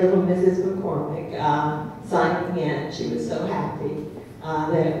dear little Mrs. McCormick signing in. She was so happy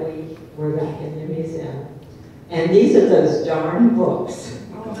that we were back in the museum. And these are those darn books.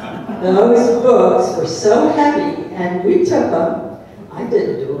 Those books were so heavy, and we took them. I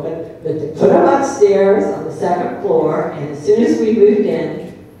didn't do it, but they put them upstairs on the 2nd floor, and as soon as we moved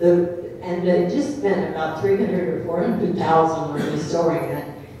in, and they just spent about $300,000 or $400,000 on restoring it,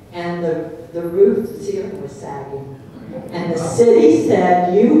 and the roof, the ceiling was sagging. And the city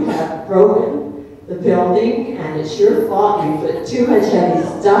said, you have broken the building, and it's your fault. You put too much heavy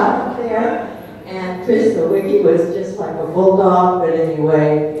stuff up there. And Chris Nowicki was just like a bulldog, but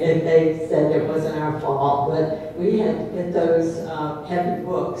anyway, and they said it wasn't our fault, but we had to get those heavy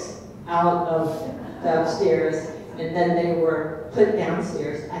books out of the upstairs, and then they were put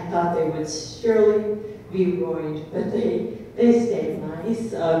downstairs. I thought they would surely be ruined, but they stayed nice.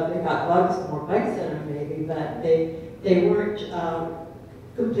 They got more bugs in them maybe, but they weren't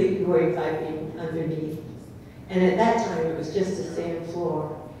completely ruined by being underneath. And at that time, it was just a sand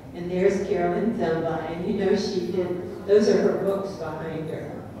floor. And there's Carolyn Zimba, and you know she did, those are her books behind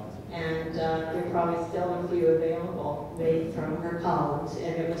her. And there are probably still a few available made from her columns.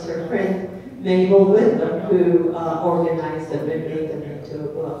 And it was her friend Mabel Whitlam who organized them and made them into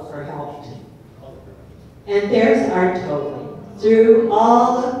a book or helped. And there's our Toby. Through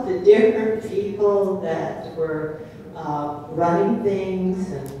all of the different people that were running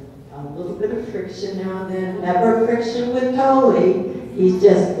things and a little bit of friction now and then, never friction with Toby. He's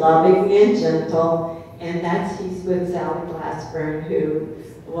just loving and gentle, and he's with Sally Glassburn, who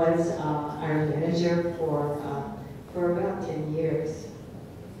was our manager for about 10 years.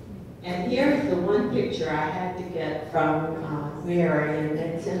 And here's the one picture I had to get from Mary, and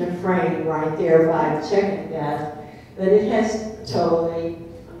it's in a frame right there by the check-in desk. But it has Toby,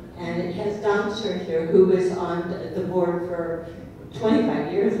 and it has Don Churchill, who was on the board for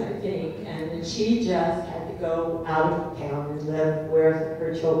 25 years, I think, and she just had to go out of town and live where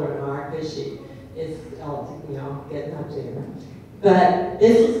her children are, because she is, getting up there. But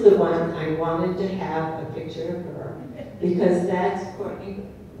this is the one I wanted to have a picture of her, because that's Courtney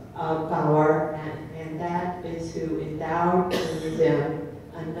Bauer, and that is who endowed the museum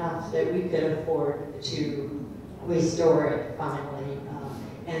enough that we could afford to restore it finally.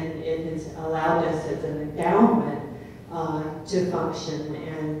 And it has allowed us as an endowment to function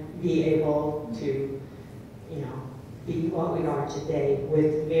and be able to, be what we are today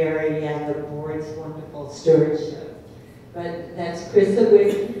with Mary and the board's wonderful stewardship. But that's Chris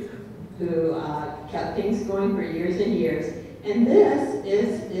Nowicki, who kept things going for years and years. And this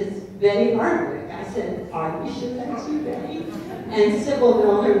is Betty Hardwick. I said, are you sure that's you, Betty? And Sybil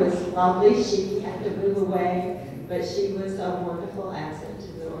Miller was lovely. She had to move away, but she was a wonderful asset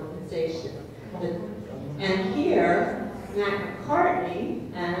to the organization. And here, Mac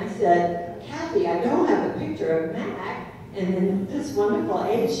McCartney, and I said, Kathy, I don't have a picture of Mac. And then this wonderful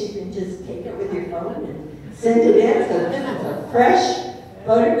age, you can just take it with your phone and send it in. So this is a fresh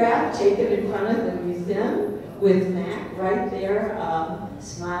photograph taken in front of the museum with Mac right there,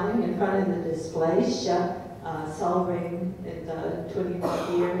 smiling in front of the display, celebrating the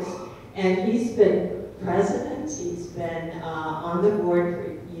 25 years. And he's been president, he's been on the board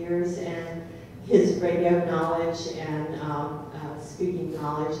for years, and his radio knowledge and speaking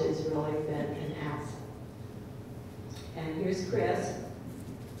knowledge has really been an asset. And here's Chris.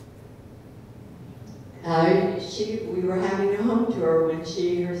 We were having a home tour when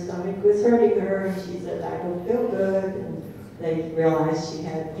her stomach was hurting her, and she said, I don't feel good. And they realized she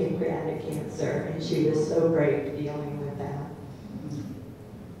had pancreatic cancer, and she was so great dealing with that.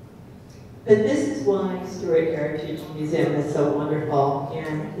 But this is why Stuart Heritage Museum is so wonderful,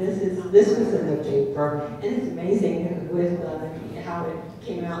 and this was in the paper, and it's amazing with how it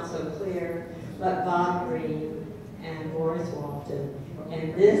came out so clear. But Bob Green and Morris Walton,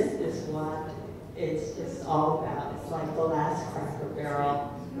 and this is what it's just all about. It's like the last Cracker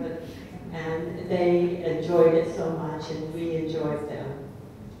Barrel, and they enjoyed it so much, and we enjoyed them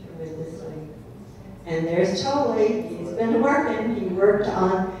tremendously. And there's Charlie. He's been working. He worked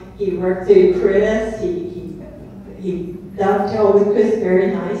through Chris. He dovetailed with Chris very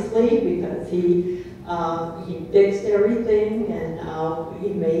nicely because he fixed everything, and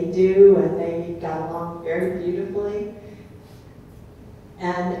he made do, and they got along very beautifully.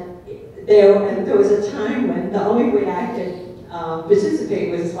 And there was a time when the only way I could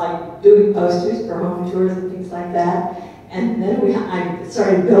participate was like doing posters for home tours and things like that. And then I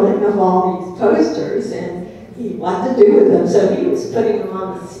started building up all these posters, and what to do with them. So he was putting them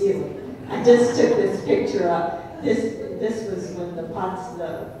on the ceiling. I just took this picture up. This was when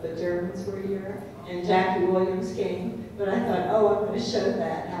the Germans were here, and Jackie Williams came. But I thought, oh, I'm going to show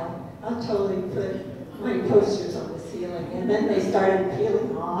that. I'll totally put my posters on the ceiling. And then they started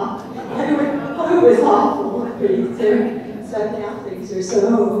peeling off. It was awful pretty soon. So now things are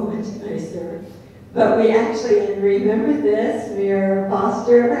so much nicer. But we actually, and remember this, Mayor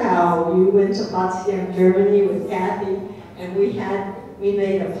Foster, how you went to Potsdam, Germany with Kathy, and we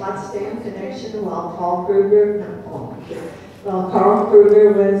made a Potsdam connection while Carl Kruger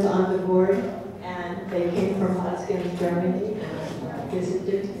was on the board, and they came from Potsdam, Germany, and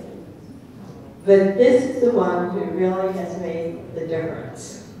visited. But this is the one who really has made the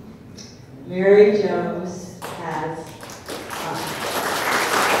difference. Mary Jones has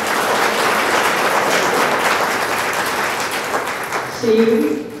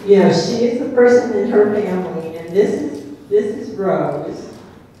she is a person in her family, and this is Rose,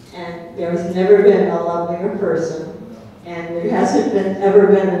 and there's never been a lovelier person, and there hasn't ever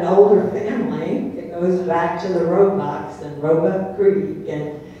been an older family that goes back to the Roebucks and Roebuck Creek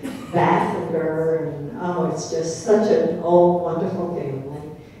and Bassender, and oh, it's just such an old, wonderful family.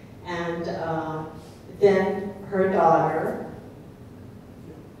 And then her daughter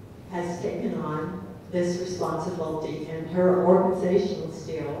has taken on this responsibility, and her organizational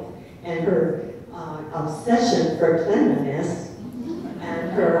skills and her obsession for cleanliness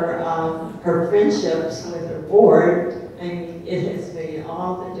and her friendships with her board, I mean, it has made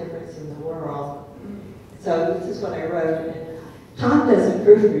all the difference in the world. So this is what I wrote, and Tom doesn't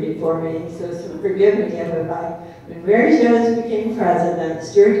proofread for me, so forgive me when Mary Jones became president,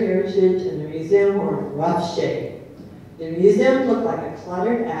 Stuart Heritage and the museum were in rough shape. The museum looked like a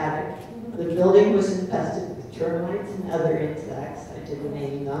cluttered attic. The building was infested with termites and other insects. I didn't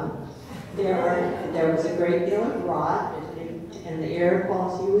name them. There was a great deal of rot, and the air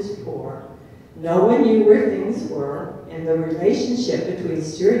quality was poor. No one knew where things were, and the relationship between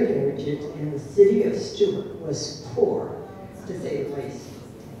Stuart Heritage and the city of Stuart was poor, to say the least.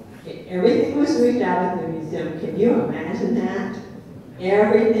 Everything was moved out of the museum. Can you imagine that?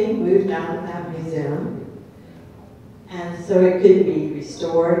 Everything moved out of that museum. And so it could be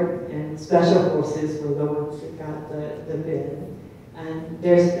restored, and special forces were the ones that got the bid. And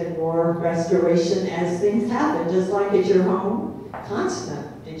there's been more restoration as things happen, just like at your home, constant,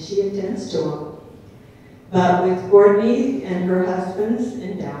 and she attends to them. But with Courtney and her husband's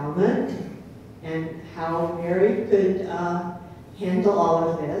endowment, and how Mary could handle all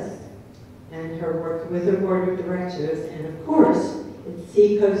of this, and her work with the board of directors, and of course, it's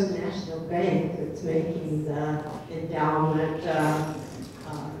Seacoast National Bank that's making the endowment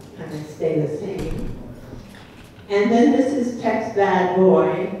kind of stay the same. And then this is Peck's bad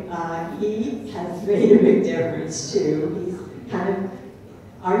boy. He has made a big difference too. He's kind of,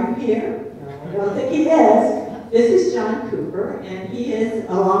 are you here? No, I don't think he is. This is John Cooper, and he is,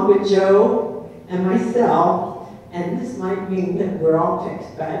 along with Joe and myself, and this might mean that we're all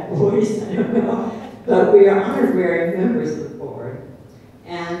Peck's bad boys, I don't know, but we are honorary members of the board.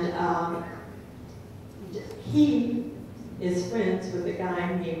 And he is friends with a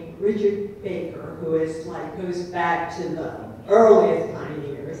guy named Richard Baker, who is goes back to the earliest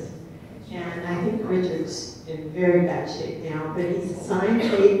pioneers. And I think Richard's in very bad shape now, but he's a sign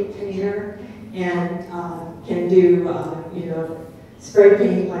painter and can do, spray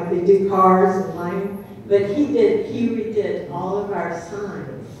paint like they do cars and line. But he redid all of our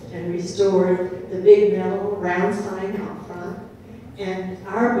signs and restored the big metal round sign out front. And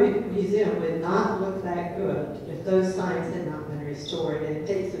our museum would not look that good if those signs had not been restored. And it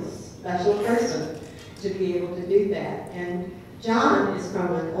takes a special person to be able to do that. And John is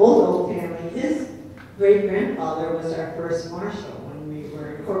from an old family. His great-grandfather was our first marshal when we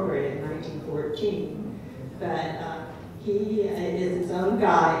were incorporated in 1914. But he is his own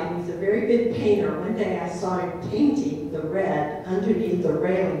guy, and he's a very good painter. One day I saw him painting the red underneath the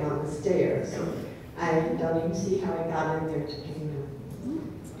railing on the stairs. I don't even see how he got in there to paint them.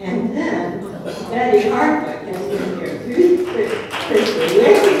 And then Betty Hardwick has been here through Christmas.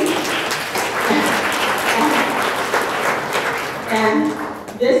 And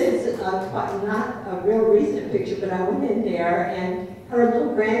this is not a real recent picture, but I went in there, and her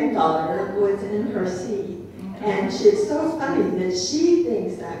little granddaughter was in her seat. And it's so funny that she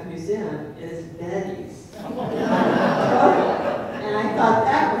thinks that museum is Betty's. And I thought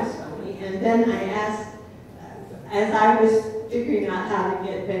that was funny. And then I asked, as I was figuring out how to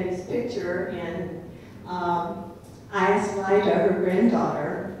get Betty's picture, and I asked Lida, her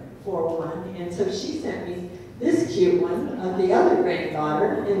granddaughter, for one. And so she sent me this cute one of the other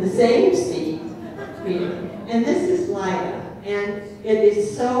granddaughter in the same seat. And this is Lida. And it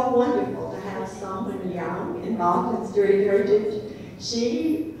is so wonderful to have someone young involved in Stuart Heritage.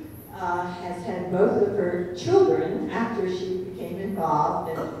 She has had both of her children after she became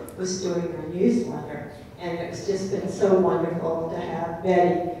involved and was doing her newsletter. And it's just been so wonderful to have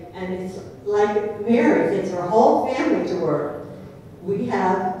Betty. And it's like Mary, it's her whole family to work. We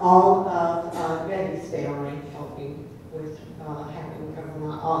have all of Betty's family helping with having her,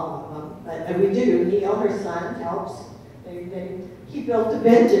 not all of them, but we do. Neil, her son, helps. He built the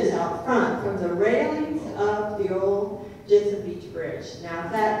benches out front from the railings of the old Jensen Beach Bridge. Now,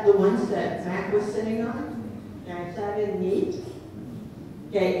 is that the ones that Mac was sitting on? Now, is that in neat?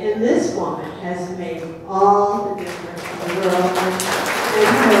 Okay, and this woman has made all the difference in the world. And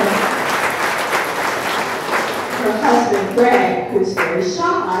her husband, Greg, who's very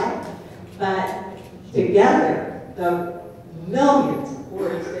shy, but together, the millions of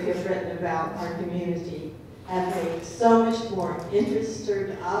words they have written about our community have made so much more interest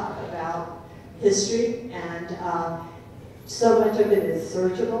stirred up about history, and so much of it is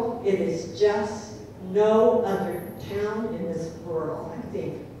searchable. It is just no other town in this world, I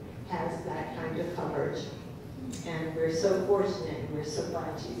think, has that kind of coverage. And we're so fortunate, and we're so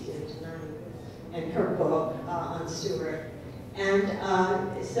glad she's here tonight, and her book on Stuart.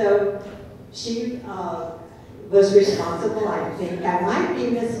 And so she was responsible, I think. I might be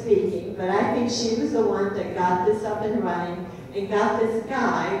misspeaking, but I think she was the one that got this up and running and got this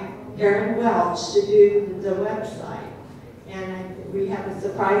guy, Aaron Welch, to do the website. And we have a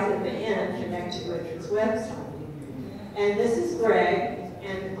surprise at the end connected with his website. And this is Greg,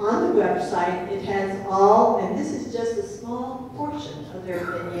 and on the website it has all, and this is just a small portion of their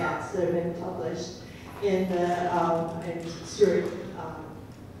vignettes that have been published in the in Stuart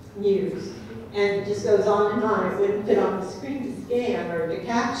News. And it just goes on and on. It wouldn't fit on the screen to scan or to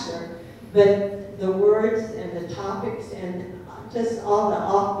capture, but the words and the topics and just all the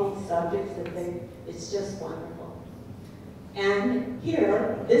offbeat subjects that it's just wonderful. And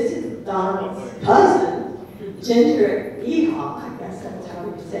here, this is Don's cousin, Ginger Ehaw, I guess that's how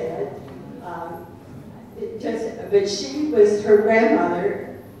you say it. But she was, her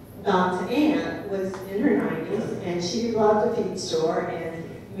grandmother, Don's aunt, was in her 90s, and she loved the feed store, and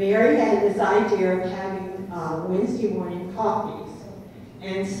Mary had this idea of having Wednesday morning coffees.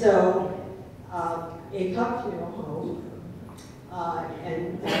 And so a cup funeral home,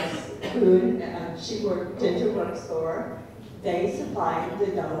 and that's food, she worked in a bookstore, they supplied the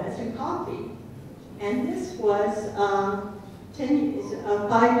donuts and coffee. And this was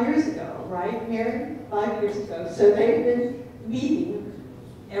 5 years ago, right, Mary? 5 years ago. So they've been meeting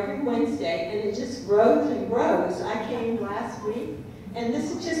every Wednesday, and it just grows and grows. I came last week, and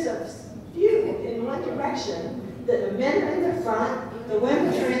this is just a view in one direction. The men are in the front, the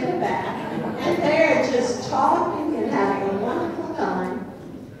women are in the back, and they're just talking and having a wonderful time.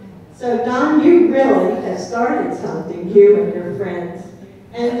 So Don, you really have started something, you and your friends.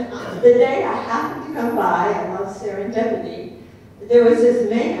 And the day I happened to come by, I love serendipity, there was this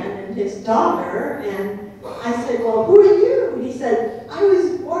man and his daughter, and I said, well, who are you? And he said, I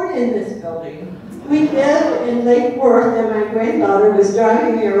was born in this building. We live in Lake Worth, and my granddaughter was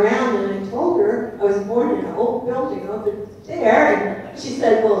driving me around, and I told her I was born in an old building over there, and she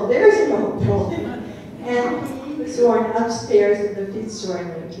said, well, there's an old building. And he was born upstairs in the feed store in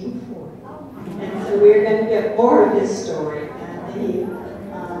 1940. And so we're going to get more of his story.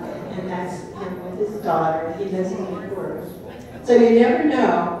 And that's him with his daughter. He lives in Lake Worth. So you never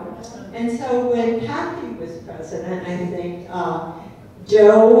know. And so when Kathy was president, I think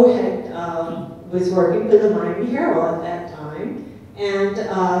Joe had was working for the Miami Herald at that time, and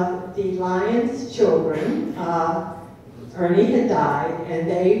the Lyons children, Ernie had died, and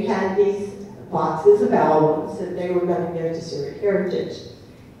they had these boxes of albums that they were going to give to Stuart Heritage.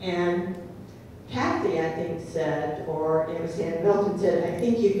 And Kathy, I think, said, or it was Sandra Milton said, I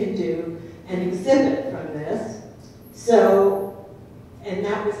think you can do an exhibit from this. So, and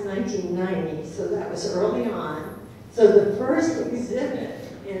that was 1990, so that was early on. So the first exhibit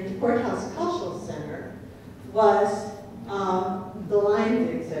in the Courthouse Cultural Center was the Lions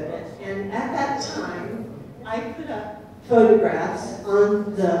exhibit. And at that time, I put up photographs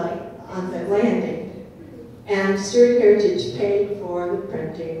on the landing. And Stuart Heritage paid for the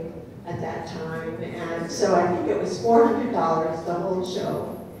printing at that time. And so I think it was $400, the whole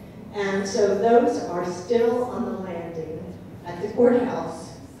show. And so those are still on the landing at the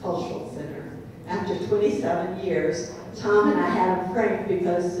Courthouse Cultural Center. After 27 years, Tom and I had them framed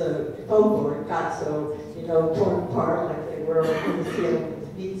because the foam board got so, torn apart like they were in the ceiling of the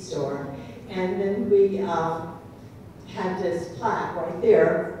feed store. And then we had this plaque right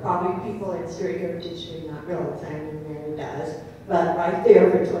there. Probably people in Stuart Heritage may not realize, I know Mary does, but right there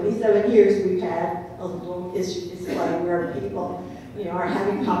for 27 years we've had a little history display where people, are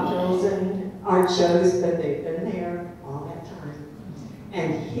having cocktails and art shows, but they've been there all that time.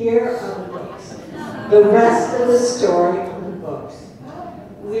 And here are the books. The rest of the story on the books.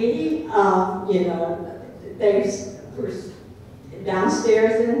 We, they were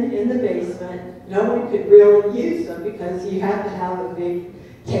downstairs in the basement. No one could really use them because you have to have a big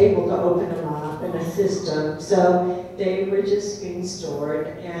table to open them up and a system. So they were just being stored.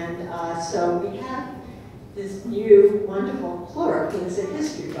 And so we have this new wonderful clerk who's a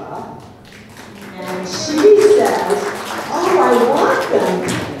history buff. And she says, oh, I want them.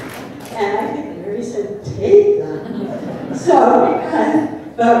 And I think Mary said, take them. So,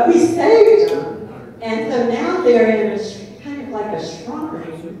 but we saved them. And so now now they're in a kind of like a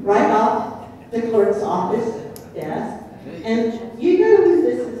shrine right off the clerk's office desk. And you know who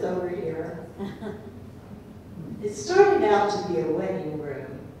this is over here? It started out to be a wedding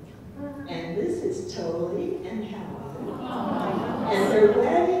room. And this is Tolly and Helen. And their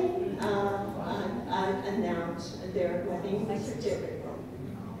wedding announced their wedding certificate.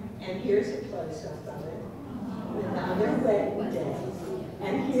 And here's a close-up of it. On their wedding day.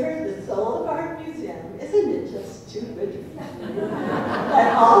 And here, the soul of our museum, isn't it just too good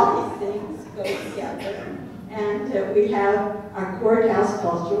that all these things go together? And we have our courthouse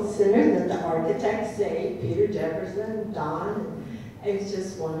cultural center that the architects say, Peter Jefferson, Don, it's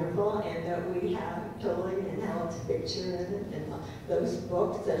just wonderful. And that we have Tolly and Helen's picture in it, and those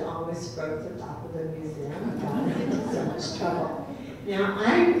books that always broke the top of the museum. Got into so much trouble. Now,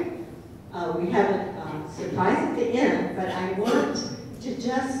 we have a surprise at the end, but I want to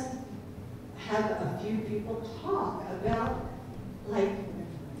just have a few people talk about, like,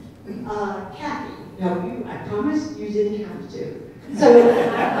 Kathy. No, I promised you didn't have to. So,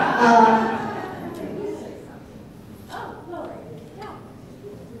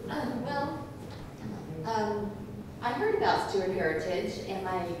 I heard about Stuart Heritage, and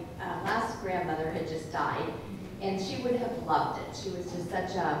my last grandmother had just died, and she would have loved it. She was just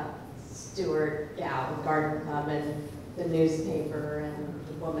such a Stuart gal with Garden Club and the newspaper and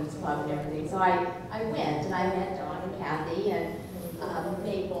the Women's Club and everything. So I went, and I met Dawn and Kathy, and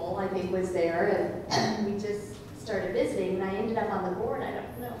Mabel, I think, was there, and we just started visiting, and I ended up on the board, I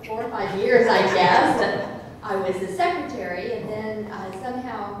don't know, 4 or 5 years, I guess, and I was the secretary, and then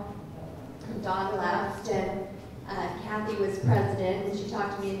somehow Dawn left, and Kathy was president, and she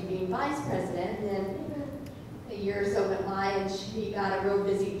talked me into being vice president, and then a year or so went by, and she got a real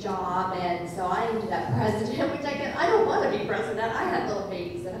busy job, and so I ended up president, which I don't want to be president. I had little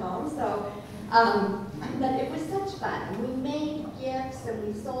babies at home, so, but it was such fun. And we made gifts, and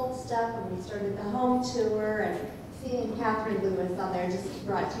we sold stuff, and we started the home tour, and seeing Catherine Lewis on there just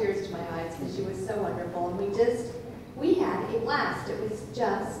brought tears to my eyes because she was so wonderful, and we had a blast. It was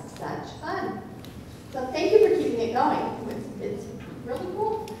just such fun. So thank you for keeping it going. It's really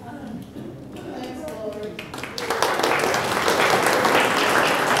cool. Thanks, Lord.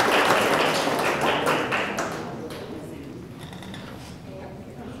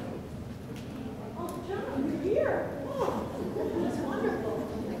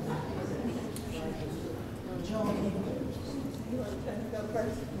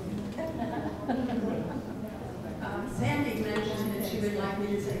 Sandy mentioned that she would like me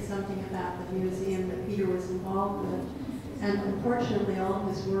to say something about the museum that Peter was involved with. And unfortunately, all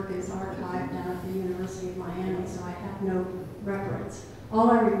of his work is archived down at the University of Miami, so I have no reference. All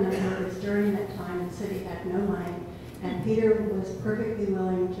I remember is during that time, the city had no money, and Peter was perfectly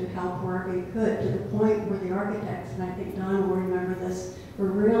willing to help wherever he could, to the point where the architects, and I think Don will remember this, were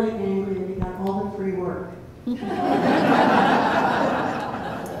really angry that he got all the free work.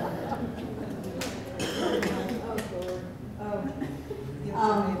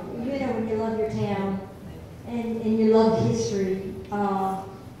 You know, when you love your town and you love history,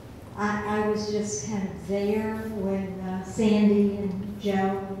 I was just kind of there when Sandy and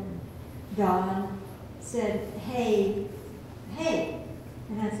Joe and Don said, hey,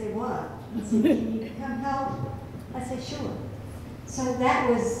 and I said, what? He said, can you come help? I said, sure. So that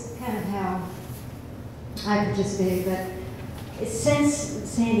was kind of how I participated, but since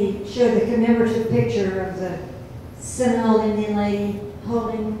Sandy showed the commemorative picture of the Seminole Indian lady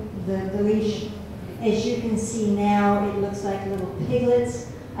holding the leash, as you can see now, it looks like little piglets.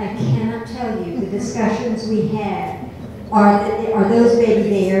 I cannot tell you the discussions we had. Are those baby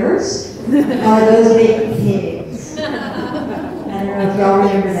bears? Are those baby pigs? I don't know if y'all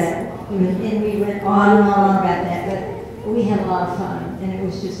remember that. And we went on and on about that, but we had a lot of fun, and it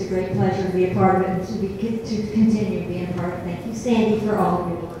was just a great pleasure to be a part of it and to continue being a part of it. Thank you, Sandy, for all of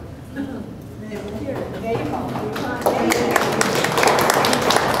your work.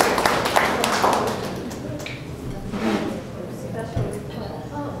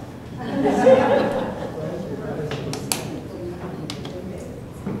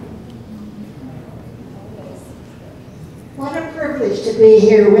 What a privilege to be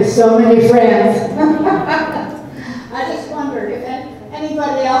here with so many friends. I just wondered if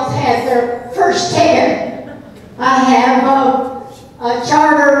anybody else has their first ticket. I have a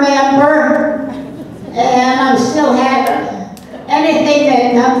charter member, and I'm still having anything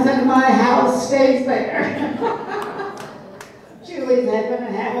that comes into my house stays there. Julie's going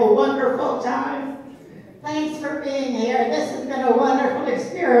to have a wonderful time. Thanks for being here. This has been a wonderful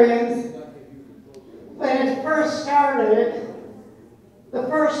experience. When it first started, the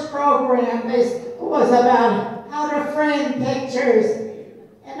first program was about of friend pictures.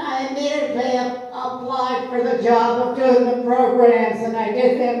 And I immediately applied for the job of doing the programs, and I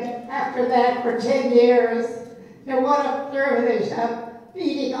did them after that for 10 years. And what a privilege of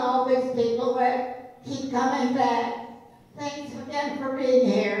meeting all these people that keep coming back. Thanks again for being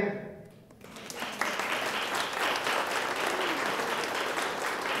here.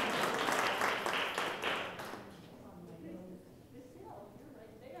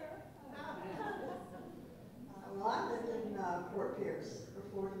 Well, I lived in Fort Pierce for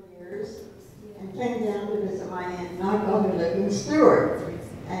 40 years and came down to visit my aunt and uncle who lived in Stuart.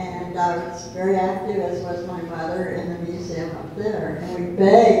 And I was very active, as was my mother, in the museum up there. And we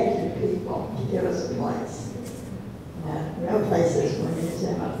begged people to give us a place. No places for a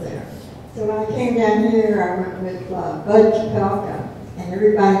museum up there. So when I came down here, I went with Bud Chapelka, and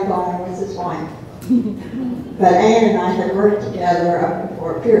everybody thought I was his wife. But Ann and I had worked together up in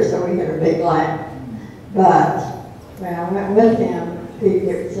Fort Pierce, so we had a big laugh. But when I went with him,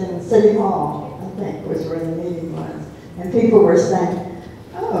 it was in City Hall, I think was where the meeting was. And people were saying,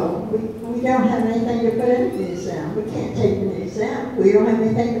 oh, we don't have anything to put in the museum. We can't take the museum. We don't have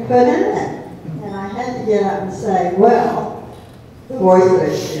anything to put in it. And I had to get up and say, well, the voice of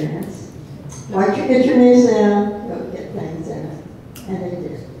experience. Once you get your museum, you'll get things in it. And they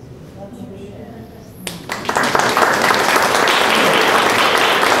did.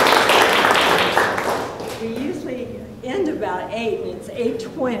 We usually end about 8, and it's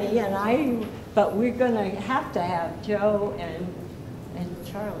 8:20, but we're going to have Joe and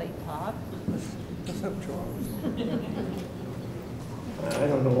Charlie talk. What's up, Charles? I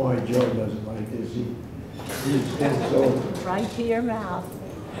don't know why Joe doesn't like this. He's been so Right to your mouth.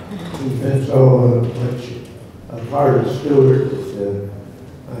 he's been so much a part of Stuart that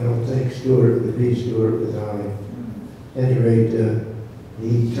I don't think Stuart would be Stuart without him. At any rate,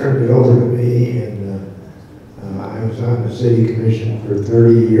 he turned it over to me, and I was on the city commission for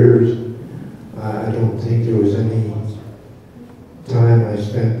 30 years. I don't think there was any time I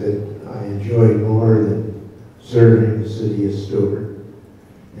spent that I enjoyed more than serving the city of Stuart.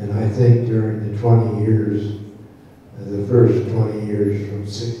 And I think during the 20 years, the first 20 years from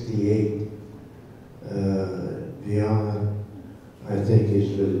 68 beyond, I think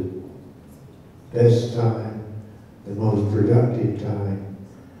is the best time, the most productive time,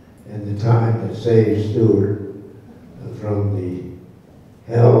 and the time that saved Stuart from the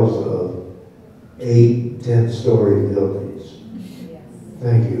hells of 8, 10-story buildings.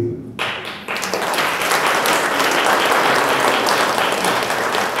 Thank you.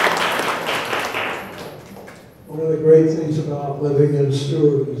 One of the great things about living in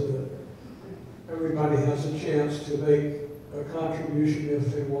Stuart is that everybody has a chance to make a contribution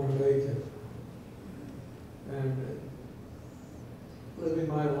if they want to make it. And living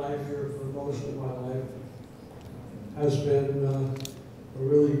my life here for most of my life has been a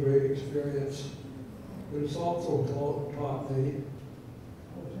really great experience. But it's also taught me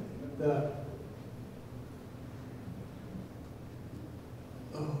that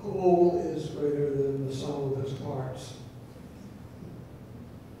a whole is greater than the sum of its parts.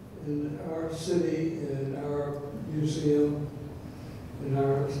 In our city, in our museum, in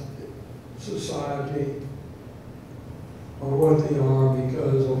our society, are what they are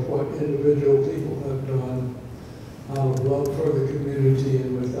because of what individual people have done out of love for the community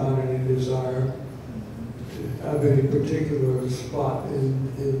and without any desire to have any particular spot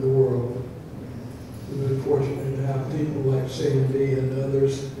in the world. We've been fortunate to have people like Sandy and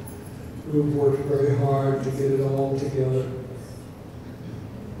others who've worked very hard to get it all together.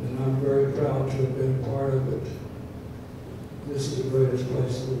 And I'm very proud to have been part of it. This is the greatest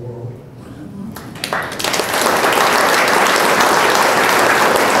place in the world.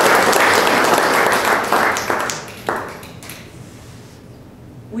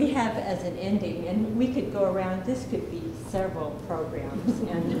 We have as an ending, and we could go around, this could be several programs,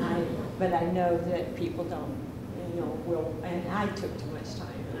 but I know that people don't, will, and I took too much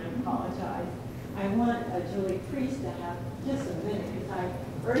time, and I apologize. I want Julie Priest to have just a minute, because I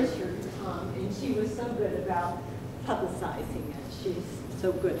urged her to come, and she was so good about publicizing it. She's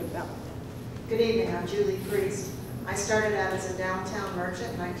so good about it. Good evening, I'm Julie Priest. I started out as a downtown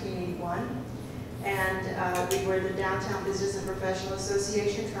merchant in 1981. And we were the Downtown Business and Professional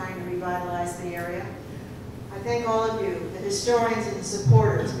Association trying to revitalize the area. I thank all of you, the historians and the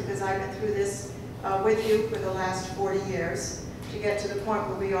supporters, because I've been through this with you for the last 40 years to get to the point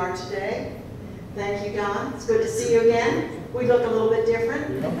where we are today. Thank you, Don. It's good to see you again. We look a little bit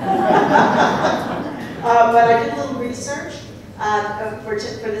different. But I did a little research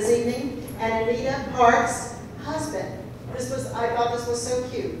for this evening, and Anita Park's husband, I thought this was so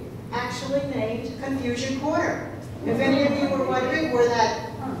cute, actually named Confusion Corner. If any of you were wondering where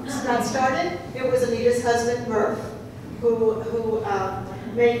that got started, it was Anita's husband, Murph, who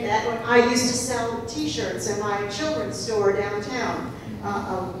made that. When I used to sell t-shirts in my children's store downtown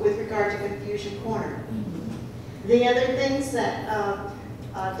with regard to Confusion Corner. The other things that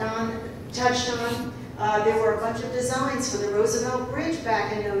Don touched on, there were a bunch of designs for the Roosevelt Bridge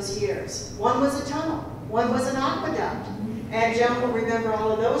back in those years. One was a tunnel, one was an aqueduct. And Joan will remember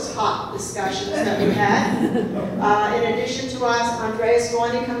all of those hot discussions that we had. In addition to us, Andreas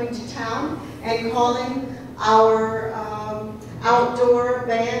Guani coming to town and calling our outdoor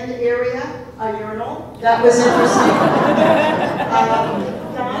band area a urinal. That was interesting.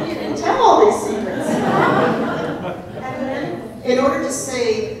 Don, you didn't tell all these secrets. And then, in order to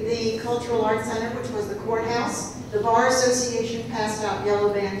save the Cultural Arts Center, which was the courthouse, the Bar Association passed out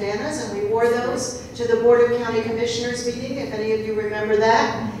yellow bandanas, and we wore those to the Board of County Commissioners meeting, if any of you remember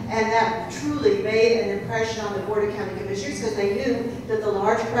that. And that truly made an impression on the Board of County Commissioners because they knew that the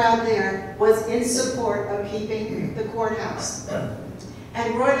large crowd there was in support of keeping the courthouse.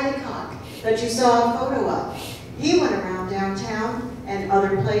 And Roy Laycock, that you saw a photo of, he went around downtown and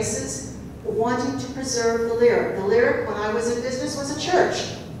other places wanting to preserve the Lyric. The Lyric, when I was in business, was a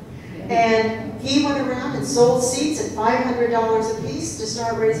church. And he went around and sold seats at $500 a piece to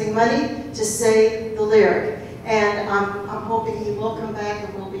start raising money to save the Lyric. And I'm hoping he will come back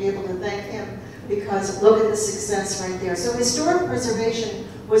and we'll be able to thank him because look at the success right there. So historic preservation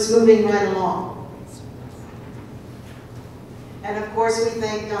was moving right along. And of course we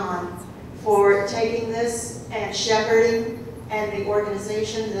thank Don for taking this and shepherding and the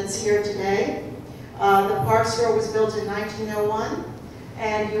organization that's here today. The Park Store was built in 1901.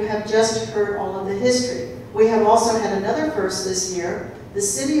 And you have just heard all of the history. We have also had another first this year. The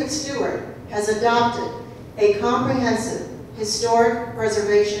City of Stuart has adopted a comprehensive historic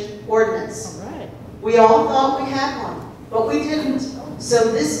preservation ordinance. All right. We all thought we had one, but we didn't.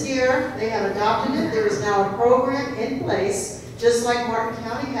 So this year, they have adopted it. There is now a program in place, just like Martin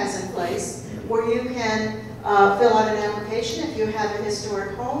County has in place, where you can fill out an application. If you have a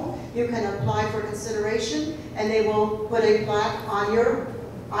historic home, you can apply for consideration, and they will put a plaque on your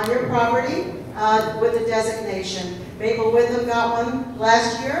property with a designation. Mabel Witham got one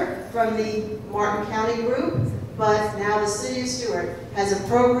last year from the Martin County group, but now the City of Stuart has a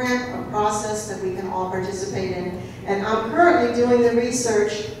program, a process that we can all participate in. And I'm currently doing the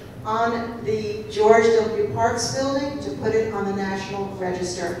research on the George W. Parks building to put it on the National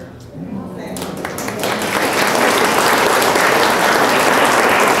Register. Thank you.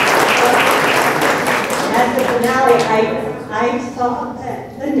 As the finale, I saw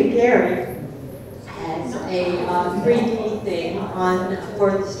that Linda Gary has a 3D thing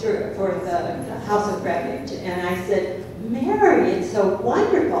for the House of Refuge, and I said, Mary, it's so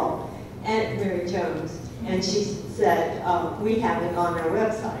wonderful, and Mary Jones, and she said, we have it on our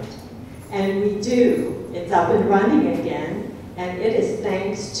website, and we do. It's up and running again, and it is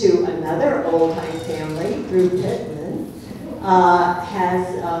thanks to another old-time family, Drew Pittman,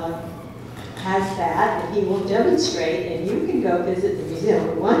 has that, and he will demonstrate, and you can go visit the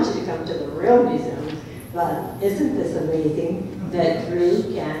museum. We want you to come to the real museum, but isn't this amazing that Drew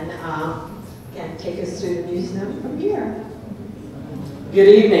can take us through the museum from here? Good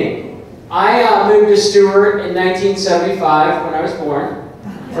evening. I moved to Stuart in 1975 when I was born,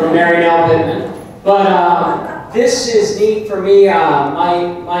 from Mary Nell Pittman. But this is neat for me.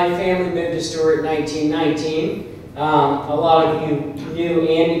 My family moved to Stuart in 1919. A lot of you knew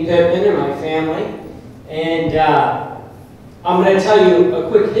Andy Pittman and my family. And I'm going to tell you a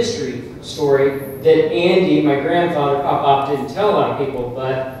quick history story that Andy, my grandfather, Pop didn't tell a lot of people.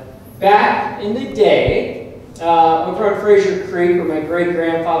 But back in the day, over on Fraser Creek, where my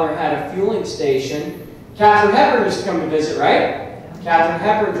great-grandfather had a fueling station, Katharine Hepburn used to come to visit, right? Katharine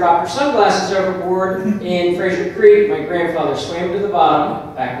Hepburn dropped her sunglasses overboard in Fraser Creek. My grandfather swam to the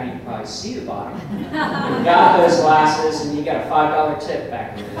bottom, back when you could probably see the bottom, and got those glasses, and you got a $5 tip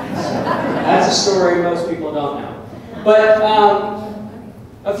back in the day. So that's a story most people don't know. But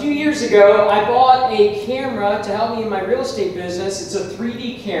a few years ago, I bought a camera to help me in my real estate business. It's a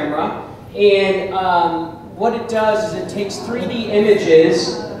 3D camera, and what it does is it takes 3D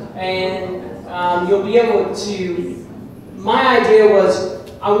images, and you'll be able to. My idea was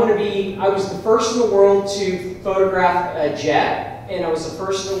I was the first in the world to photograph a jet, and I was the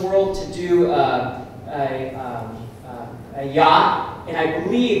first in the world to do a yacht, and I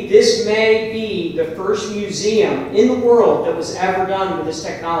believe this may be the first museum in the world that was ever done with this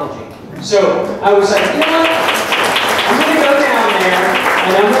technology. So I was like, you know what? I'm going to go down there,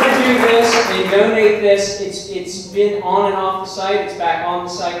 and I'm going to do this and donate at this. It's been on and off the site. It's back on the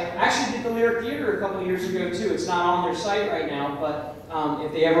site. I actually did the Lyric Theater a couple of years ago too. It's not on their site right now, but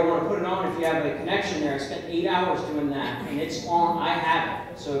if they ever want to put it on, if you have a connection there, I spent 8 hours doing that, and it's on. I have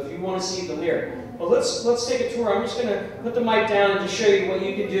it. So if you want to see the Lyric, but let's take a tour. I'm just going to put the mic down and just show you what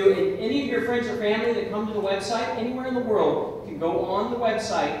you can do. And any of your friends or family that come to the website, anywhere in the world, can go on the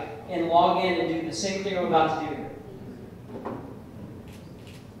website and log in and do the same thing I'm about to do here.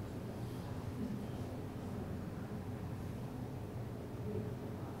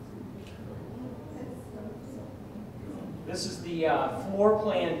 This is the floor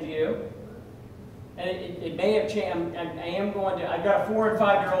plan view. And it may have changed. I've got a 4- and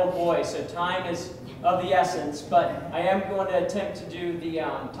 5-year-old boy, so time is of the essence, but I am going to attempt to do the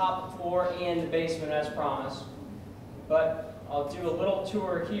top floor and the basement as promised. But I'll do a little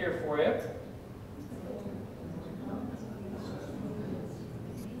tour here for you.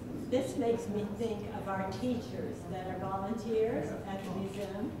 This makes me think of our teachers that are volunteers at the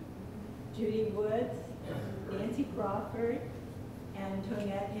museum. Judy Woods, Nancy Crawford, and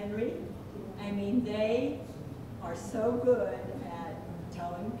Toinette Henry. I mean, they are so good at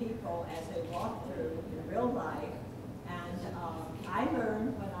telling people as they walk through in real life. And I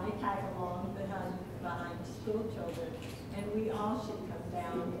learn when I tag along behind school children, and we all should come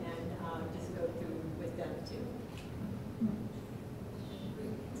down and just go through with them too.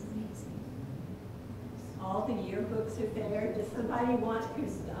 All the yearbooks are there. Does somebody want to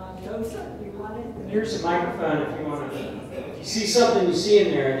know something you wanted? Here's a microphone if you want to. If you see something you see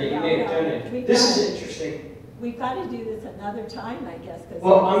in there that you may have donated. This is interesting. We've got to do this another time, I guess.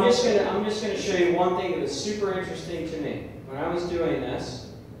 Well, I'm just gonna show you one thing that was super interesting to me when I was doing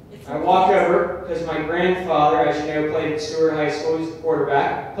this. I walked over because my grandfather, as you know, played at Stuart High School. He's the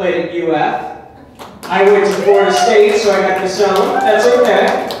quarterback. Played at UF. I went to Florida State, so I got the zone. That's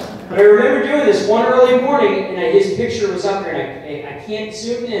okay. But I remember doing this one early morning, and his picture was up there, and I can't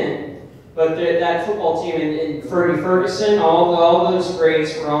zoom in, but that football team in Fergie Ferguson, all those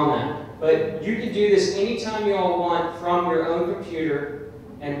grades were on that. But you can do this anytime you all want from your own computer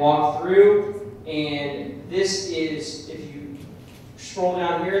and walk through. And this is, if you scroll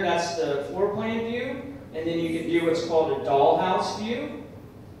down here, that's the floor plan view. And then you can do what's called a dollhouse view.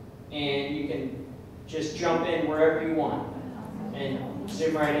 And you can just jump in wherever you want and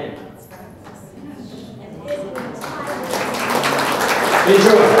zoom right in.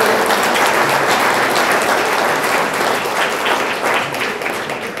 Enjoy.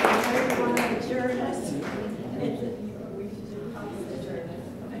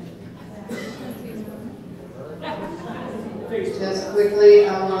 Just quickly,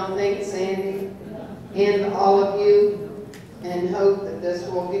 I want to thank Sandy and all of you and hope that this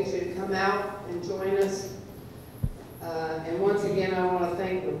will get you to come out and join us. And once again, I want to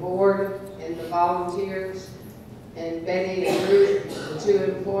thank the board and the volunteers and Betty and Ruth, the 2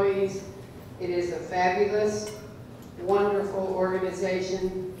 employees. It is a fabulous, wonderful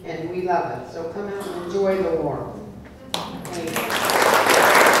organization, and we love it. So come out and enjoy the warmth. Thank you.